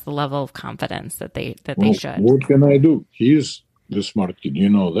everyone has the level of confidence that they should. What can I do? He's the smart kid. You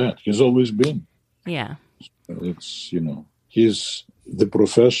know that. He's always been. Yeah. It's, he's the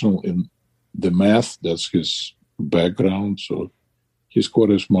professional in the math. That's his background. So he's quite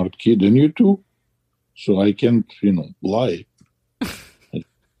a smart kid. And you too. So I can't, lie.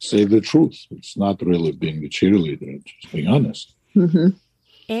 say the truth. It's not really being the cheerleader, just being honest. Mm-hmm.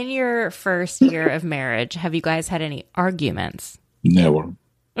 In your first year of marriage, have you guys had any arguments? Never.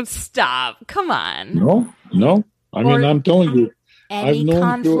 Stop. Come on. No. I mean, I'm telling you, I've Any known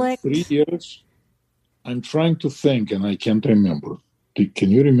conflict? you 3 years. I'm trying to think, and I can't remember.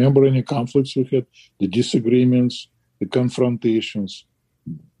 Can you remember any conflicts we had? The disagreements, the confrontations,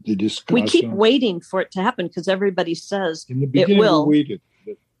 the discussion. We keep waiting for it to happen because everybody says in the beginning it will. we waited,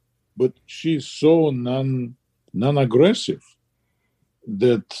 but she's so non-aggressive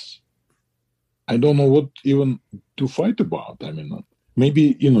that I don't know what even to fight about. I mean,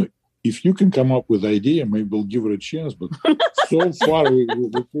 maybe if you can come up with idea, maybe we'll give her a chance. But so far we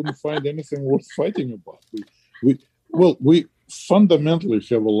couldn't find anything worth fighting about. We fundamentally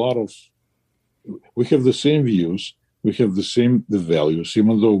have we have the same views. We have the values,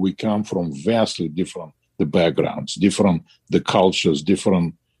 even though we come from vastly different the backgrounds, different the cultures,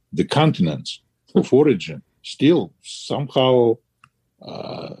 different the continents of origin. Still, somehow,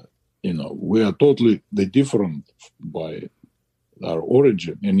 we are totally different by our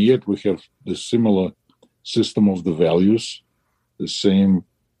origin, and yet we have the similar system of the values, the same,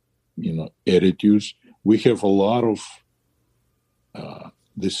 attitudes. We have a lot of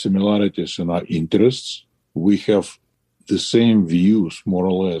the similarities in our interests. We have the same views, more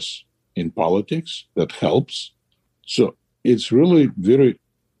or less, in politics. That helps. So it's really very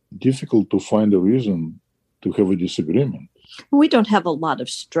difficult to find a reason to have a disagreement. We don't have a lot of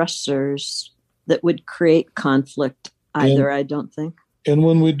stressors that would create conflict either, I don't think. And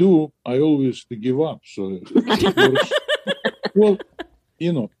when we do, I always give up. So, well,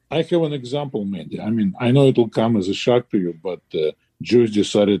 I have an example, Mandy. I mean, I know it'll come as a shock to you, but Joyce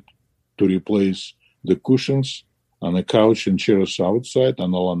decided to replace the cushions on the couch and chairs outside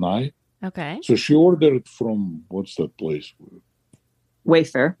on Lanai. Okay. So she ordered from, what's that place?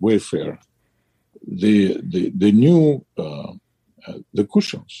 Wayfair. The new the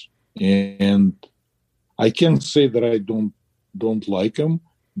cushions, and I can't say that I don't like them,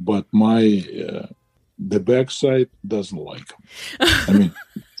 but the backside doesn't like them. I mean,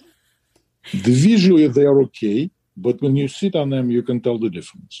 visually they are okay, but when you sit on them, you can tell the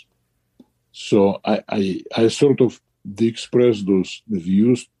difference. So I sort of expressed the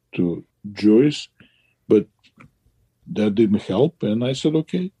views to Joyce, but that didn't help, and I said,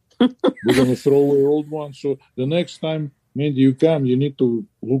 okay. We're going to throw away old ones. So the next time, Mandy, you come, you need to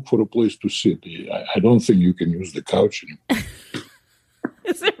look for a place to sit. I don't think you can use the couch anymore.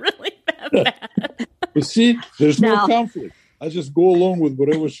 Is it really that bad? But see, there's no conflict. I just go along with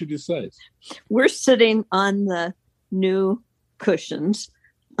whatever she decides. We're sitting on the new cushions.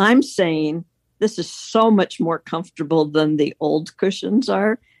 I'm saying this is so much more comfortable than the old cushions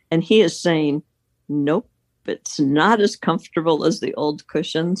are. And he is saying, nope. It's not as comfortable as the old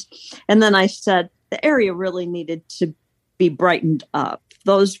cushions. And then I said, the area really needed to be brightened up.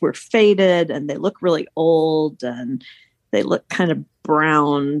 Those were faded and they look really old and they look kind of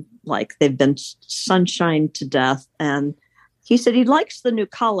brown, like they've been sunshined to death. And he said he likes the new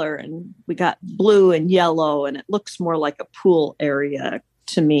color, and we got blue and yellow, and it looks more like a pool area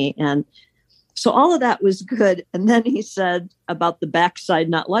to me. And so all of that was good. And then he said about the backside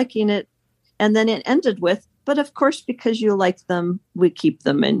not liking it. And then it ended with, but of course, because you like them, we keep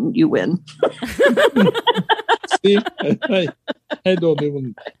them and you win. See, I don't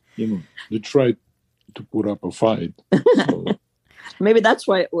even, try to put up a fight. So maybe that's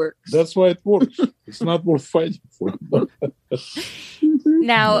why it works. That's why it works. It's not worth fighting for.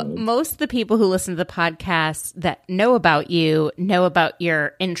 Now, most of the people who listen to the podcast that know about you know about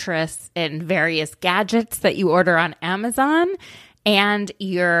your interests in various gadgets that you order on Amazon and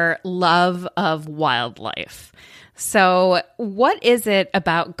your love of wildlife. So what is it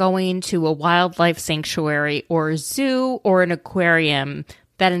about going to a wildlife sanctuary or zoo or an aquarium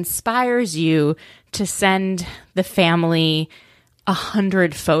that inspires you to send the family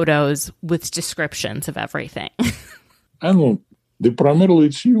 100 photos with descriptions of everything? I don't know. Primarily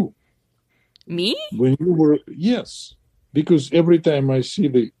it's you. Me? When you were, yes. Because every time I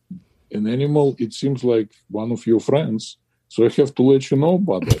see an animal, it seems like one of your friends. So I have to let you know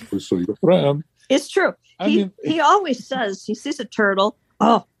about that. So your friend. It's true. He always says he sees a turtle.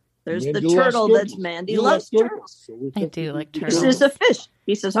 Oh, there's Mandy the turtle that's Mandy loves turtles. So I do like turtles. This is a fish.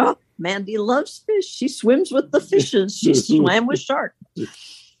 He says, oh, Mandy loves fish. She swims with the fishes. She swam with sharks.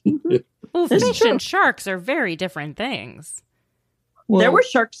 Well, fish and sharks are very different things. Well, there were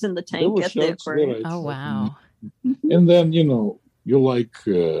sharks in the tank at the aquarium. Right. Oh, wow. And then, you like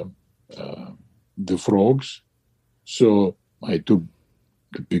the frogs. So I took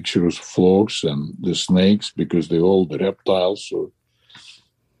the pictures of frogs and the snakes because they're all the reptiles. So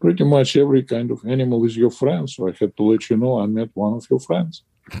pretty much every kind of animal is your friend. So I had to let you know I met one of your friends.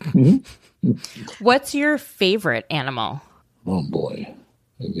 What's your favorite animal? Oh, boy.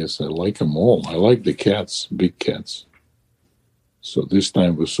 I guess I like them all. I like the cats, big cats. So this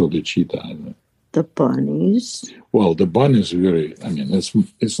time we saw the cheetah. The bunnies. Well, the bunny is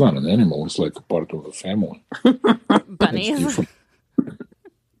it's not an animal. It's like a part of a family. Bunnies?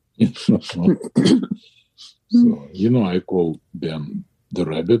 So, I call Ben the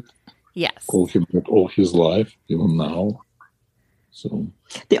rabbit. Yes. Call him that all his life, even now. So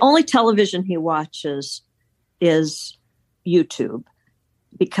the only television he watches is YouTube,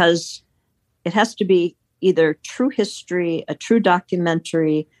 because it has to be either true history, a true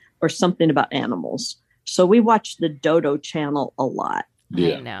documentary, or something about animals. So we watch the Dodo channel a lot.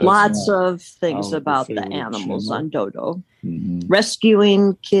 Yeah, lots of things about the animals channel on Dodo. Mm-hmm.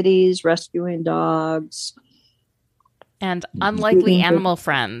 Rescuing kitties, rescuing dogs. And Unlikely Animal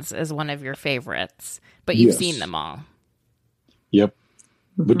Friends is one of your favorites, but you've seen them all. Yep.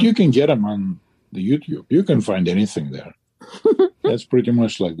 But you can get them on the YouTube. You can find anything there. That's pretty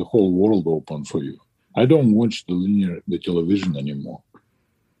much like the whole world open for you. I don't watch the television anymore.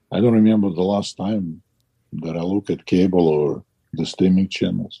 I don't remember the last time that I look at cable or the streaming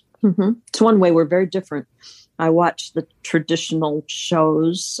channels. It's one way we're very different. I watch the traditional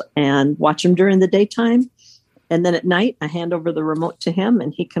shows and watch them during the daytime. And then at night, I hand over the remote to him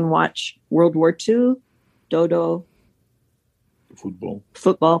and he can watch World War II, Dodo.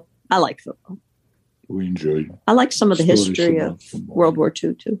 Football. I like football. We enjoy it. I like some of the history of World War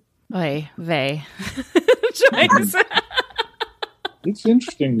II, too. Oy vey. It's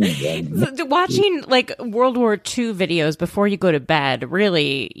interesting. Watching like World War II videos before you go to bed,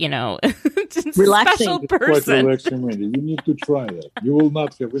 really, relaxing. Special person. You need to try that. You will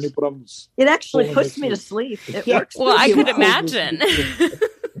not have any problems. It actually puts me to sleep. It works. Well, I could imagine.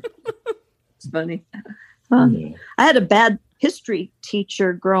 It's funny. I had a bad history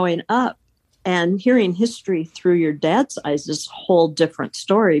teacher growing up, and hearing history through your dad's eyes is a whole different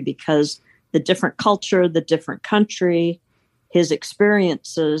story, because the different culture, the different country, his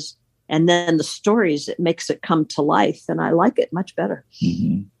experiences, and then the stories, it makes it come to life. And I like it much better.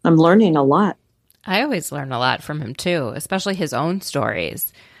 Mm-hmm. I'm learning a lot. I always learn a lot from him too, especially his own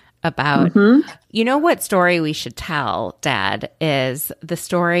stories about, what story we should tell, Dad, is the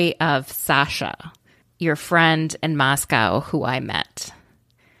story of Sasha, your friend in Moscow who I met.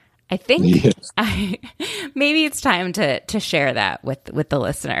 I think maybe it's time to share that with the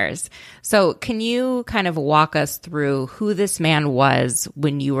listeners. So can you kind of walk us through who this man was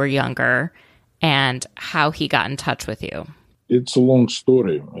when you were younger and how he got in touch with you? It's a long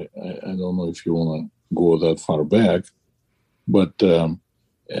story. I don't know if you want to go that far back, but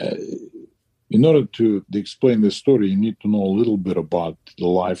in order to explain the story, you need to know a little bit about the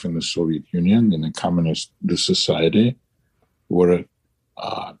life in the Soviet Union, in the communist society, where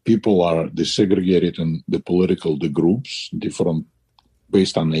people are desegregated in the groups, different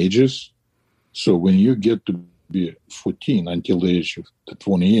based on ages. So when you get to be 14 until the age of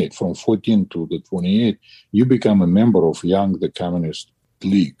 28, from 14 to the 28, you become a member of the Communist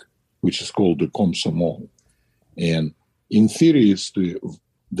League, which is called the Komsomol. And in theory, it's the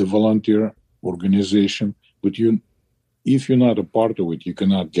volunteer organization, but if you're not a part of it, you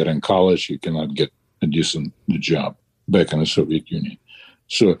cannot get in college, you cannot get a decent job back in the Soviet Union.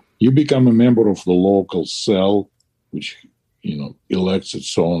 So you become a member of the local cell, which, elects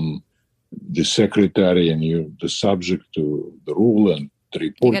its own, the secretary, and you're the subject to the rule and the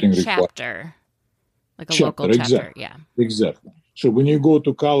reporting. Like a chapter. Like a local chapter, exactly. Yeah. Exactly. So when you go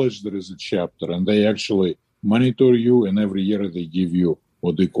to college, there is a chapter, and they actually monitor you, and every year they give you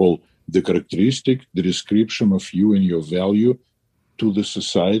what they call the characteristic, the description of you and your value to the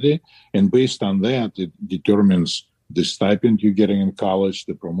society. And based on that, it determines the stipend you're getting in college,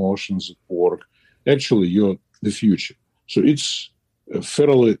 the promotions at work, actually the future. So it's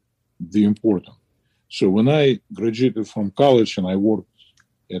fairly important. So when I graduated from college and I worked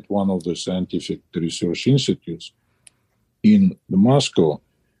at one of the scientific research institutes in Moscow,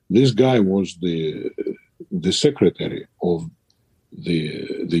 this guy was the secretary of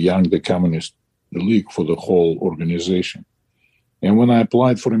the Communist League for the whole organization. And when I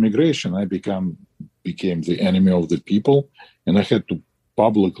applied for immigration, I became the enemy of the people, and I had to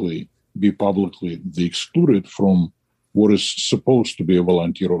be publicly excluded from what is supposed to be a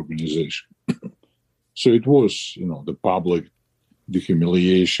volunteer organization. So it was, the public, the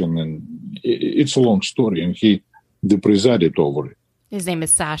humiliation, and it's a long story, and he presided over it. His name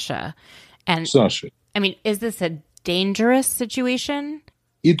is Sasha. And Sasha. I mean, is this a dangerous situation?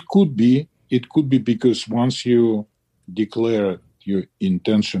 It could be because once you declare your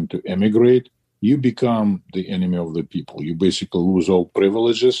intention to emigrate, you become the enemy of the people. You basically lose all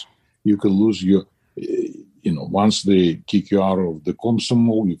privileges. You can lose your, once they kick you out of the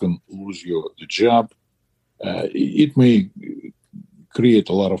Komsomol, you can lose the job. It may create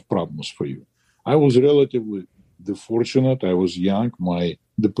a lot of problems for you. I was relatively fortunate. I was young.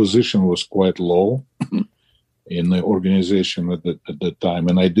 The position was quite low in the organization at that time,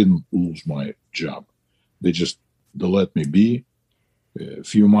 and I didn't lose my job. They let me be. A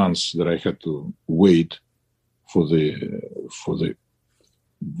few months that I had to wait for the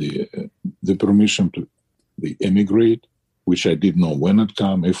permission to emigrate, which I didn't know when it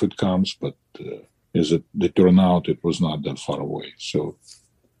comes, if it comes, but as it turned out, it was not that far away. So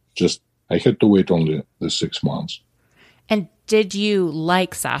I had to wait only the 6 months. And did you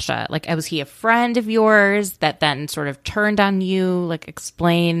like Sasha? Like, was he a friend of yours that then sort of turned on you? Like,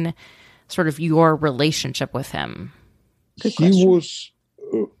 explain sort of your relationship with him. He was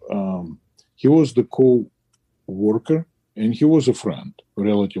the co-worker, and he was a friend,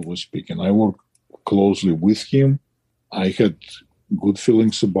 relatively speaking. I worked closely with him. I had good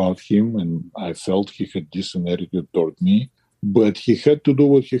feelings about him, and I felt he had decent attitude toward me. But he had to do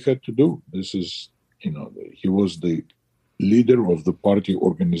what he had to do. This is, he was the leader of the party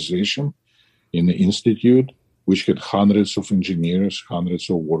organization in the institute, which had hundreds of engineers, hundreds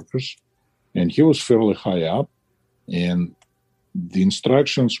of workers, and he was fairly high up. And the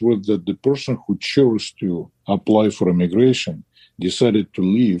instructions were that the person who chose to apply for immigration decided to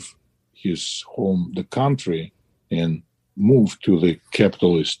leave his home, the country, and move to the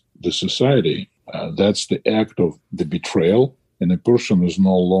capitalist, the society. That's the act of the betrayal, and a person is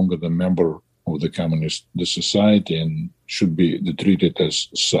no longer the member of the society, and should be treated as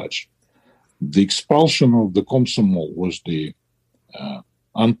such. The expulsion of the Komsomol was the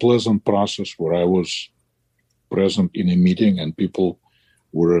unpleasant process where I was present in a meeting and people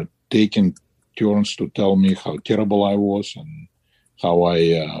were taking turns to tell me how terrible I was and how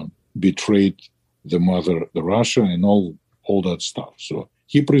I betrayed the mother, the Russia, and all that stuff. So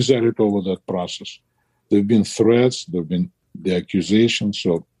he presided over that process. There have been threats, there have been the accusations.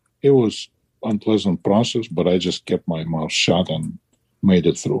 So it was unpleasant process, but I just kept my mouth shut and made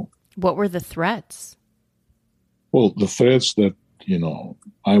it through. What were the threats? Well, the threats that,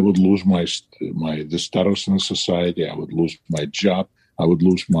 I would lose the status in society, I would lose my job, I would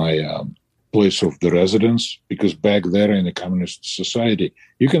lose my place of the residence, because back there in the communist society,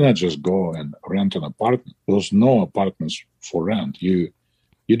 you cannot just go and rent an apartment. There's no apartments for rent. You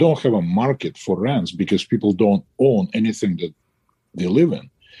don't have a market for rents because people don't own anything that they live in.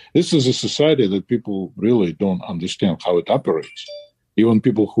 This is a society that people really don't understand how it operates. Even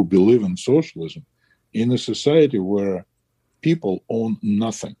people who believe in socialism, in a society where people own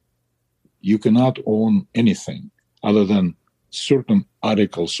nothing. You cannot own anything other than certain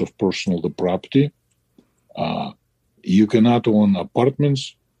articles of personal property. You cannot own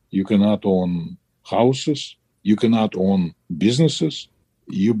apartments. You cannot own houses. You cannot own businesses.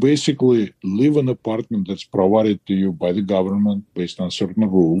 You basically live in an apartment that's provided to you by the government based on certain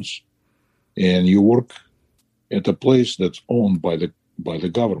rules, and you work at a place that's owned by the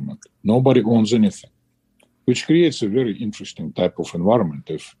government. Nobody owns anything, which creates a very interesting type of environment.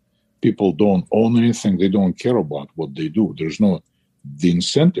 If people don't own anything, they don't care about what they do. There's no the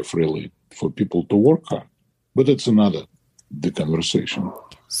incentive really for people to work hard. But it's the conversation.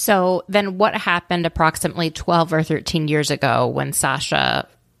 So then what happened approximately 12 or 13 years ago when Sasha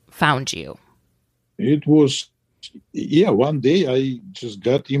found you? It was, one day I just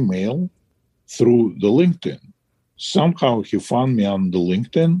got email through the LinkedIn. Somehow he found me on the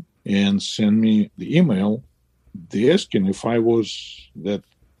LinkedIn and sent me the email. They asking if I was the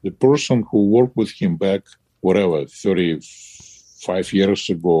person who worked with him back, 35 years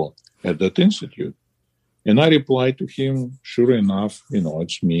ago at that institute. And I replied to him, sure enough,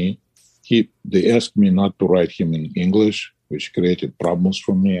 it's me. They asked me not to write him in English, which created problems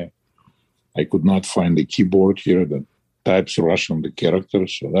for me. I could not find the keyboard here that types Russian, the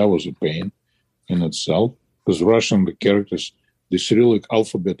characters, so that was a pain in itself. Because Russian, the characters, the Cyrillic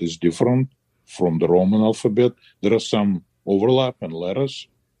alphabet is different from the Roman alphabet. There are some overlap in letters,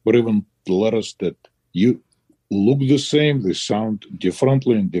 but even the letters that you look the same, they sound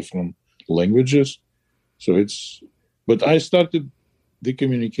differently in different languages. So but I started to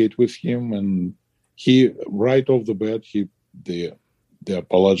communicate with him, and he, right off the bat, they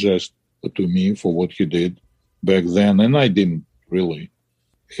apologized to me for what he did back then, and I didn't really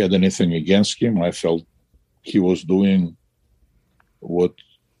had anything against him. I felt he was doing what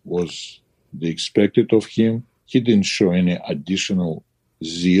was the expected of him. He didn't show any additional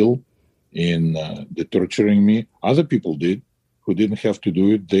zeal in the torturing me. Other people did. who didn't have to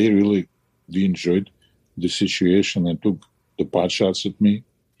do it, they enjoyed the situation and took the pot shots at me.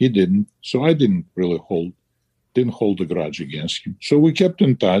 He didn't. So I didn't hold a grudge against him. So we kept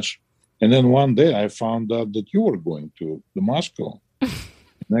in touch. And then one day I found out that you were going to the Moscow.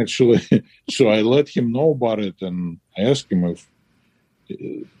 And actually, so I let him know about it. And I asked him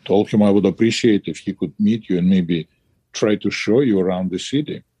told him I would appreciate if he could meet you and maybe try to show you around the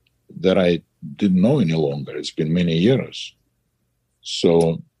city that I didn't know any longer. It's been many years.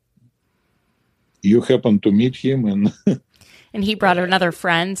 So you happened to meet him and... And he brought another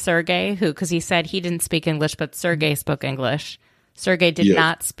friend, Sergey, because he said he didn't speak English, but Sergey spoke English. Sergey did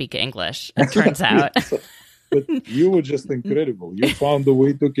not speak English, it turns out. But you were just incredible. You found a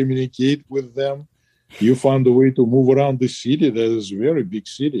way to communicate with them. You found a way to move around the city. That is a very big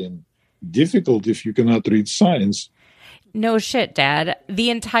city and difficult if you cannot read signs. No shit, Dad. The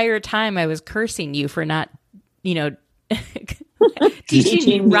entire time I was cursing you for not,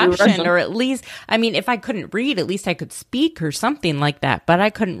 teaching you Russian, or at least, I mean, if I couldn't read, at least I could speak or something like that. But I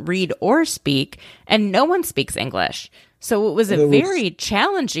couldn't read or speak, and no one speaks English. So it was very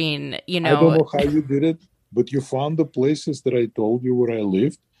challenging, I don't know how you did it, but you found the places that I told you where I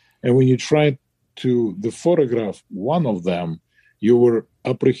lived. And when you tried to photograph one of them, you were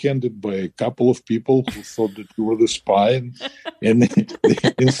apprehended by a couple of people who thought that you were the spy. And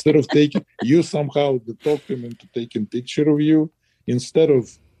instead of you somehow talked them into taking a picture of you. Instead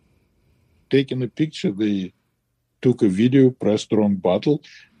of taking a picture, they took a video, pressed the wrong button,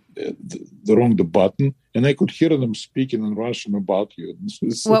 the button, and I could hear them speaking in Russian about you.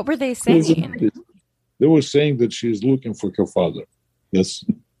 What were they saying? They were saying that she's looking for her father. Yes.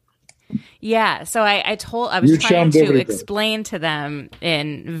 Yeah. So I was trying to explain to them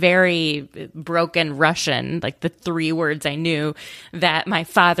in very broken Russian, like the 3 words I knew, that my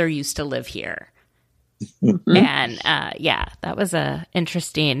father used to live here. And that was a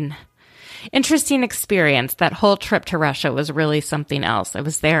interesting experience. That whole trip to Russia was really something else. I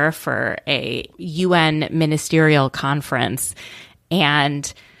was there for a UN ministerial conference,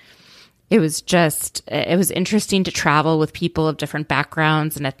 and it was interesting to travel with people of different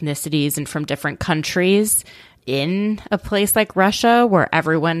backgrounds and ethnicities and from different countries in a place like Russia, where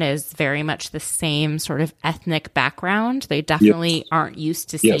everyone is very much the same sort of ethnic background. They definitely aren't used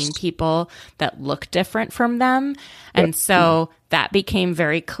to seeing people that look different from them. And so that became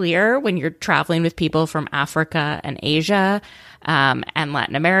very clear when you're traveling with people from Africa and Asia and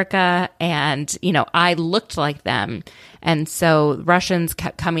Latin America. And, I looked like them. And so Russians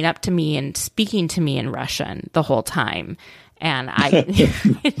kept coming up to me and speaking to me in Russian the whole time. And I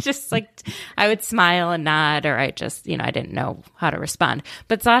just I would smile and nod, or I just, I didn't know how to respond.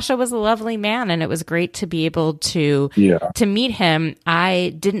 But Sasha was a lovely man, and it was great to be able to meet him.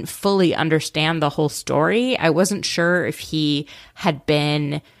 I didn't fully understand the whole story. I wasn't sure if he had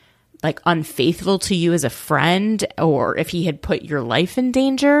been unfaithful to you as a friend, or if he had put your life in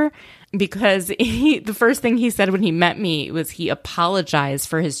danger. Because the first thing he said when he met me was he apologized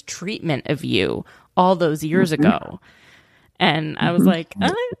for his treatment of you all those years ago. And I was like,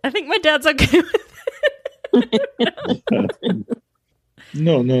 I think my dad's okay with it.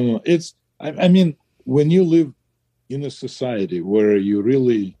 No. I mean, when you live in a society where you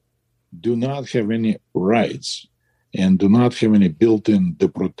really do not have any rights and do not have any built-in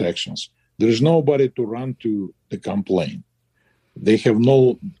protections, there's nobody to run to complain. They have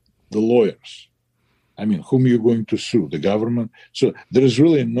the lawyers. I mean, whom you're going to sue? The government? So there is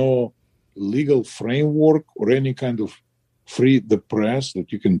really no legal framework or any kind of free the press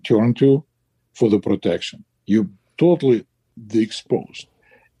that you can turn to for the protection. You're totally exposed.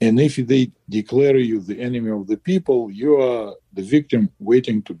 And if they declare you the enemy of the people, you are the victim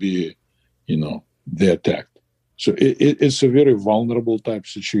waiting to be, the attacked. So it's a very vulnerable type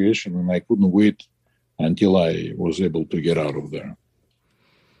situation, and I couldn't wait until I was able to get out of there.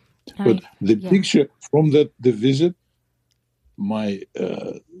 But the picture from the visit,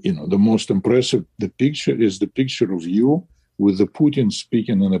 the most impressive, the picture is the picture of you with the Putin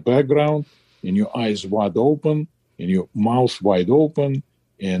speaking in the background, and your eyes wide open, and your mouth wide open,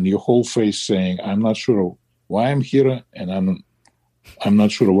 and your whole face saying, "I'm not sure why I'm here, and I'm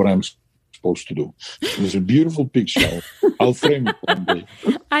not sure what I'm supposed to do." It's a beautiful picture. I'll frame it one day.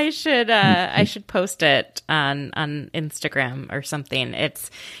 I should post it on Instagram or something.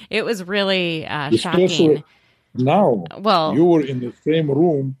 It was really shocking. Now, you were in the same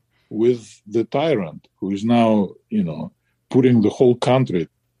room with the tyrant who is now, putting the whole country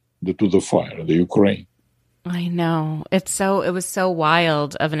to the fire, the Ukraine. I know. It was so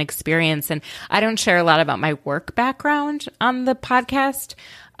wild of an experience. And I don't share a lot about my work background on the podcast.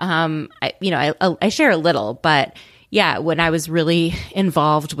 I share a little, but yeah, when I was really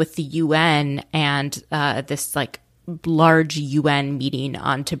involved with the UN and this like large UN meeting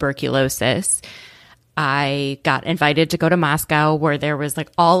on tuberculosis, I got invited to go to Moscow, where there was like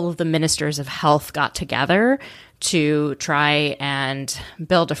all of the ministers of health got together to try and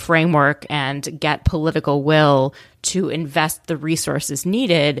build a framework and get political will to invest the resources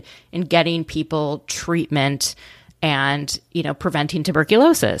needed in getting people treatment and, you know, preventing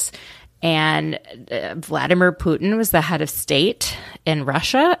tuberculosis. And Vladimir Putin was the head of state in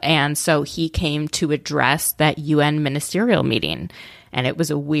Russia. And so he came to address that UN ministerial meeting. And it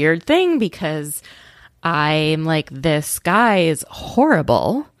was a weird thing because I'm like, this guy is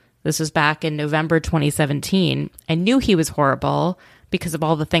horrible. This was back in November 2017. I knew he was horrible because of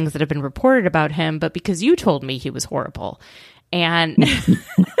all the things that have been reported about him, but because you told me he was horrible. And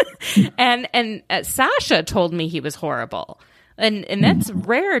and Sasha told me he was horrible. And that's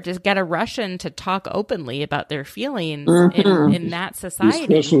rare to get a Russian to talk openly about their feelings in that society.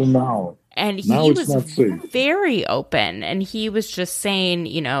 Especially now. And now he it's was not safe. very open. And he was just saying,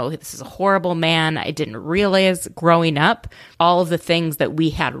 you know, this is a horrible man. I didn't realize growing up all of the things that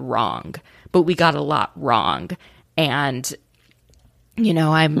we had wrong, but we got a lot wrong. And, you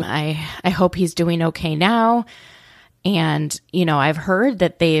know, I hope he's doing okay now. And, you know, I've heard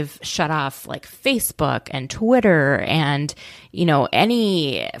that they've shut off like Facebook and Twitter and, you know,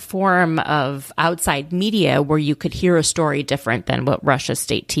 any form of outside media where you could hear a story different than what Russia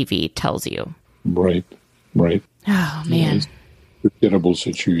state TV tells you. Right. Oh, man. It's a terrible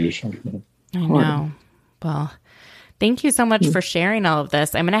situation. I know. Well, thank you so much for sharing all of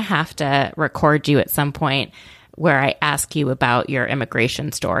this. I'm going to have to record you at some point where I ask you about your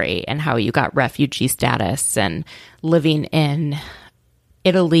immigration story and how you got refugee status and living in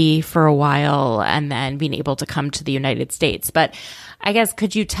Italy for a while and then being able to come to the United States. But I guess,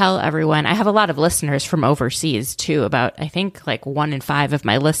 could you tell everyone, I have a lot of listeners from overseas too, about, I think like 1 in 5 of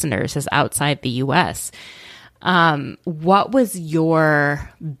my listeners is outside the US. What was your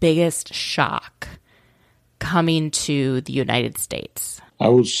biggest shock coming to the United States? I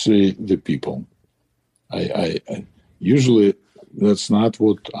would say the people. I usually that's not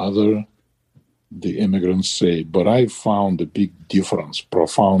what the immigrants say, but I found a big difference,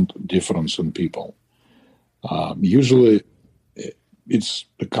 profound difference in people. Usually, it's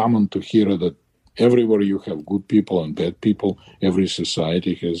common to hear that everywhere you have good people and bad people. Every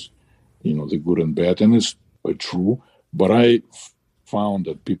society has, you know, the good and bad, and it's true. But I found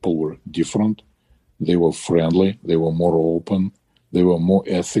that people were different. They were friendly. They were more open. They were more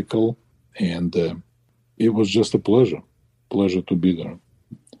ethical, and it was just a pleasure to be there.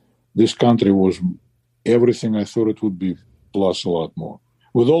 This country was everything I thought it would be, plus a lot more.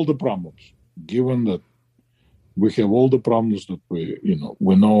 With all the problems, given that we have all the problems that we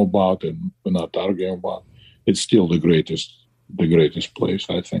know about and we're not arguing about, it's still the greatest place,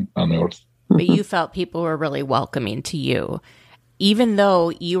 I think, on earth. But you felt people were really welcoming to you, even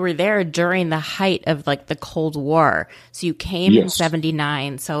though you were there during the height of like the Cold War. So you came in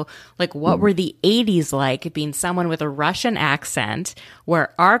 79. So like, what were the 80s like, being someone with a Russian accent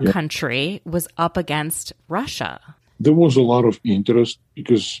where our country was up against Russia? There was a lot of interest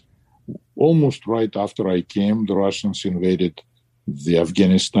because almost right after I came, the Russians invaded the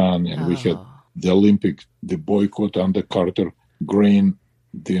Afghanistan, and we had the Olympic, the boycott under Carter, grain,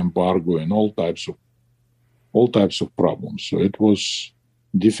 the embargo, and all types of problems. So it was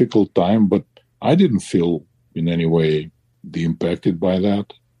difficult time, but I didn't feel in any way impacted by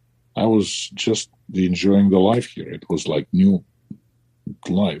that. I was just enjoying the life here. It was like new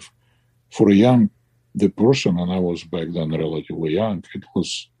life. For the person, and I was back then relatively young, it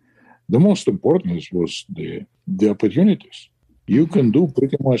was the most important was the opportunities. You can do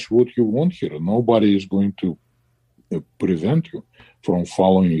pretty much what you want here. Nobody is going to prevent you from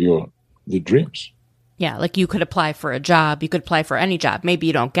following the dreams. Yeah, like you could apply for a job. You could apply for any job. Maybe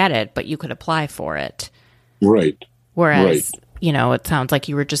you don't get it, but you could apply for it. Right. Whereas, you know, it sounds like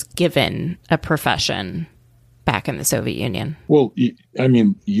you were just given a profession back in the Soviet Union. Well, I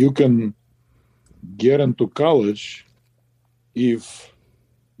mean, you can get into college if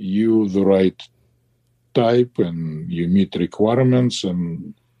you the right type and you meet requirements,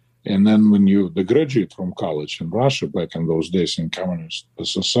 and then when you graduate from college in Russia back in those days in communist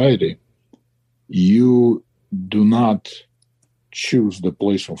society, you do not choose the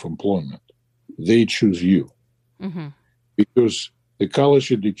place of employment. They choose you. Mm-hmm. Because the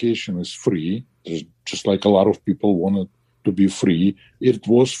college education is free, just like a lot of people wanted to be free. It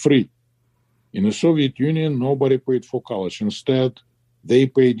was free. In the Soviet Union, nobody paid for college. Instead, they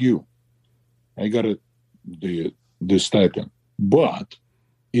paid you. I got the stipend. But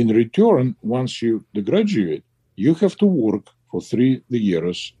in return, once you graduate, you have to work for 3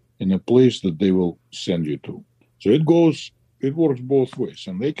 years in a place that they will send you to. So it works both ways.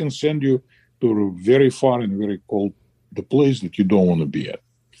 And they can send you to very far and very cold, the place that you don't want to be at.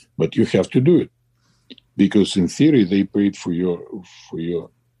 But you have to do it. Because in theory, they paid for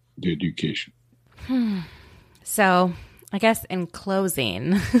the education. So I guess in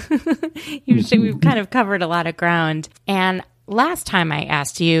closing, we've kind of covered a lot of ground. And last time I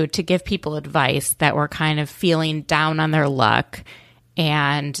asked you to give people advice that were kind of feeling down on their luck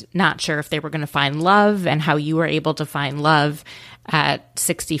and not sure if they were going to find love, and how you were able to find love at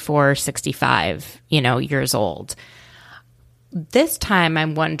 64, 65, years old. This time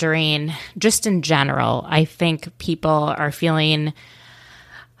I'm wondering, just in general, I think people are feeling,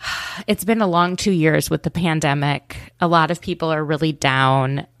 it's been a long 2 years with the pandemic. A lot of people are really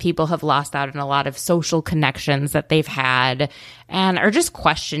down. People have lost out on a lot of social connections that they've had and are just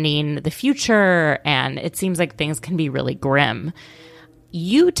questioning the future. And it seems like things can be really grim.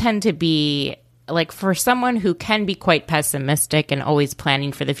 You tend to be, like, for someone who can be quite pessimistic and always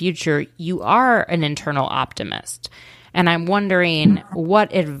planning for the future, you are an internal optimist. And I'm wondering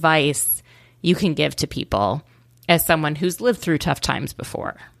what advice you can give to people as someone who's lived through tough times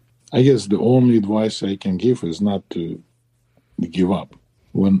before. I guess the only advice I can give is not to give up.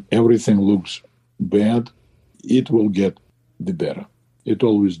 When everything looks bad, it will get the better. It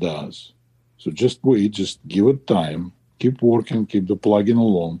always does. So just wait, just give it time, keep working, keep the plugging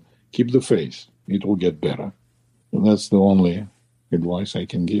along, keep the faith. It will get better. And that's the only advice I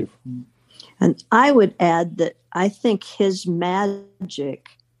can give. And I would add that I think his magic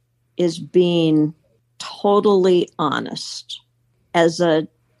is being totally honest. As a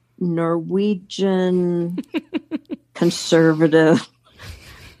Norwegian conservative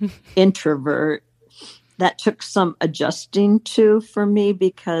introvert, that took some adjusting to for me,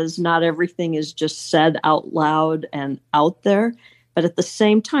 because not everything is just said out loud and out there. But at the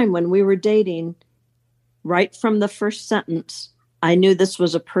same time, when we were dating, right from the first sentence, I knew this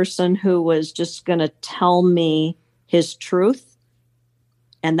was a person who was just going to tell me his truth.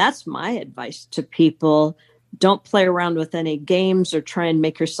 And that's my advice to people. Don't play around with any games or try and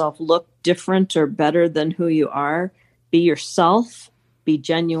make yourself look different or better than who you are. Be yourself, be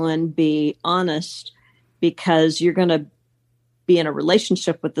genuine, be honest, because you're going to be in a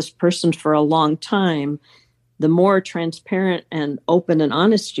relationship with this person for a long time. The more transparent and open and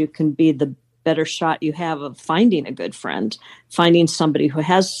honest you can be, the better shot you have of finding a good friend, finding somebody who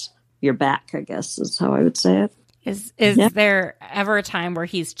has your back, I guess is how I would say it. Is there ever a time where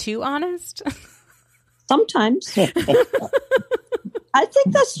he's too honest? Sometimes. I think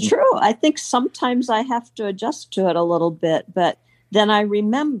that's true. I think sometimes I have to adjust to it a little bit, but then I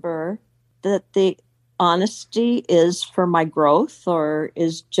remember that the honesty is for my growth or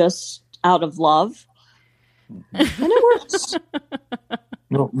is just out of love. And it works.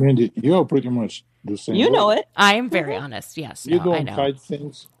 No, Mandy, you are pretty much the same. You know it. I am very honest. Yes. You no, don't I know. hide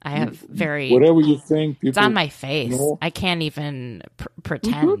things. I have very... Whatever you think, people... It's on my face. know. I can't even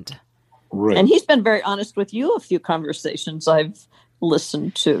pretend. Mm-hmm. Right. And he's been very honest with you, a few conversations I've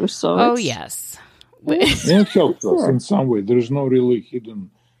listened to. So Oh, yes. And it helps us in some way. There is no really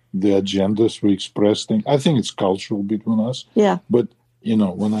hidden the agendas we express things. I think it's cultural between us. Yeah. But,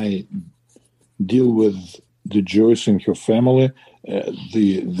 when I deal with the Joyce and her family,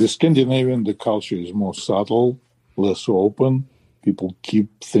 the Scandinavian, the culture is more subtle, less open. People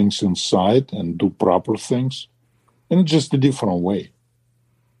keep things inside and do proper things. And it's just a different way.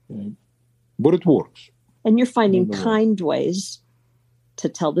 But it works. And you're finding kind ways to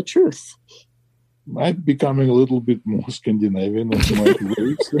tell the truth. I'm becoming a little bit more Scandinavian in my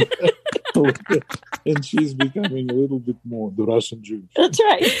ways. And she's becoming a little bit more the Russian Jew. That's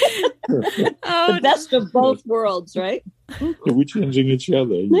right. The best of both worlds, right? We're changing each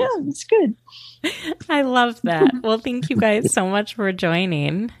other. Yeah, it's good. I love that. Well, thank you guys so much for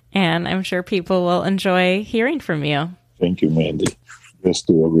joining. And I'm sure people will enjoy hearing from you. Thank you, Mandy. Best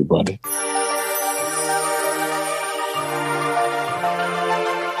to everybody.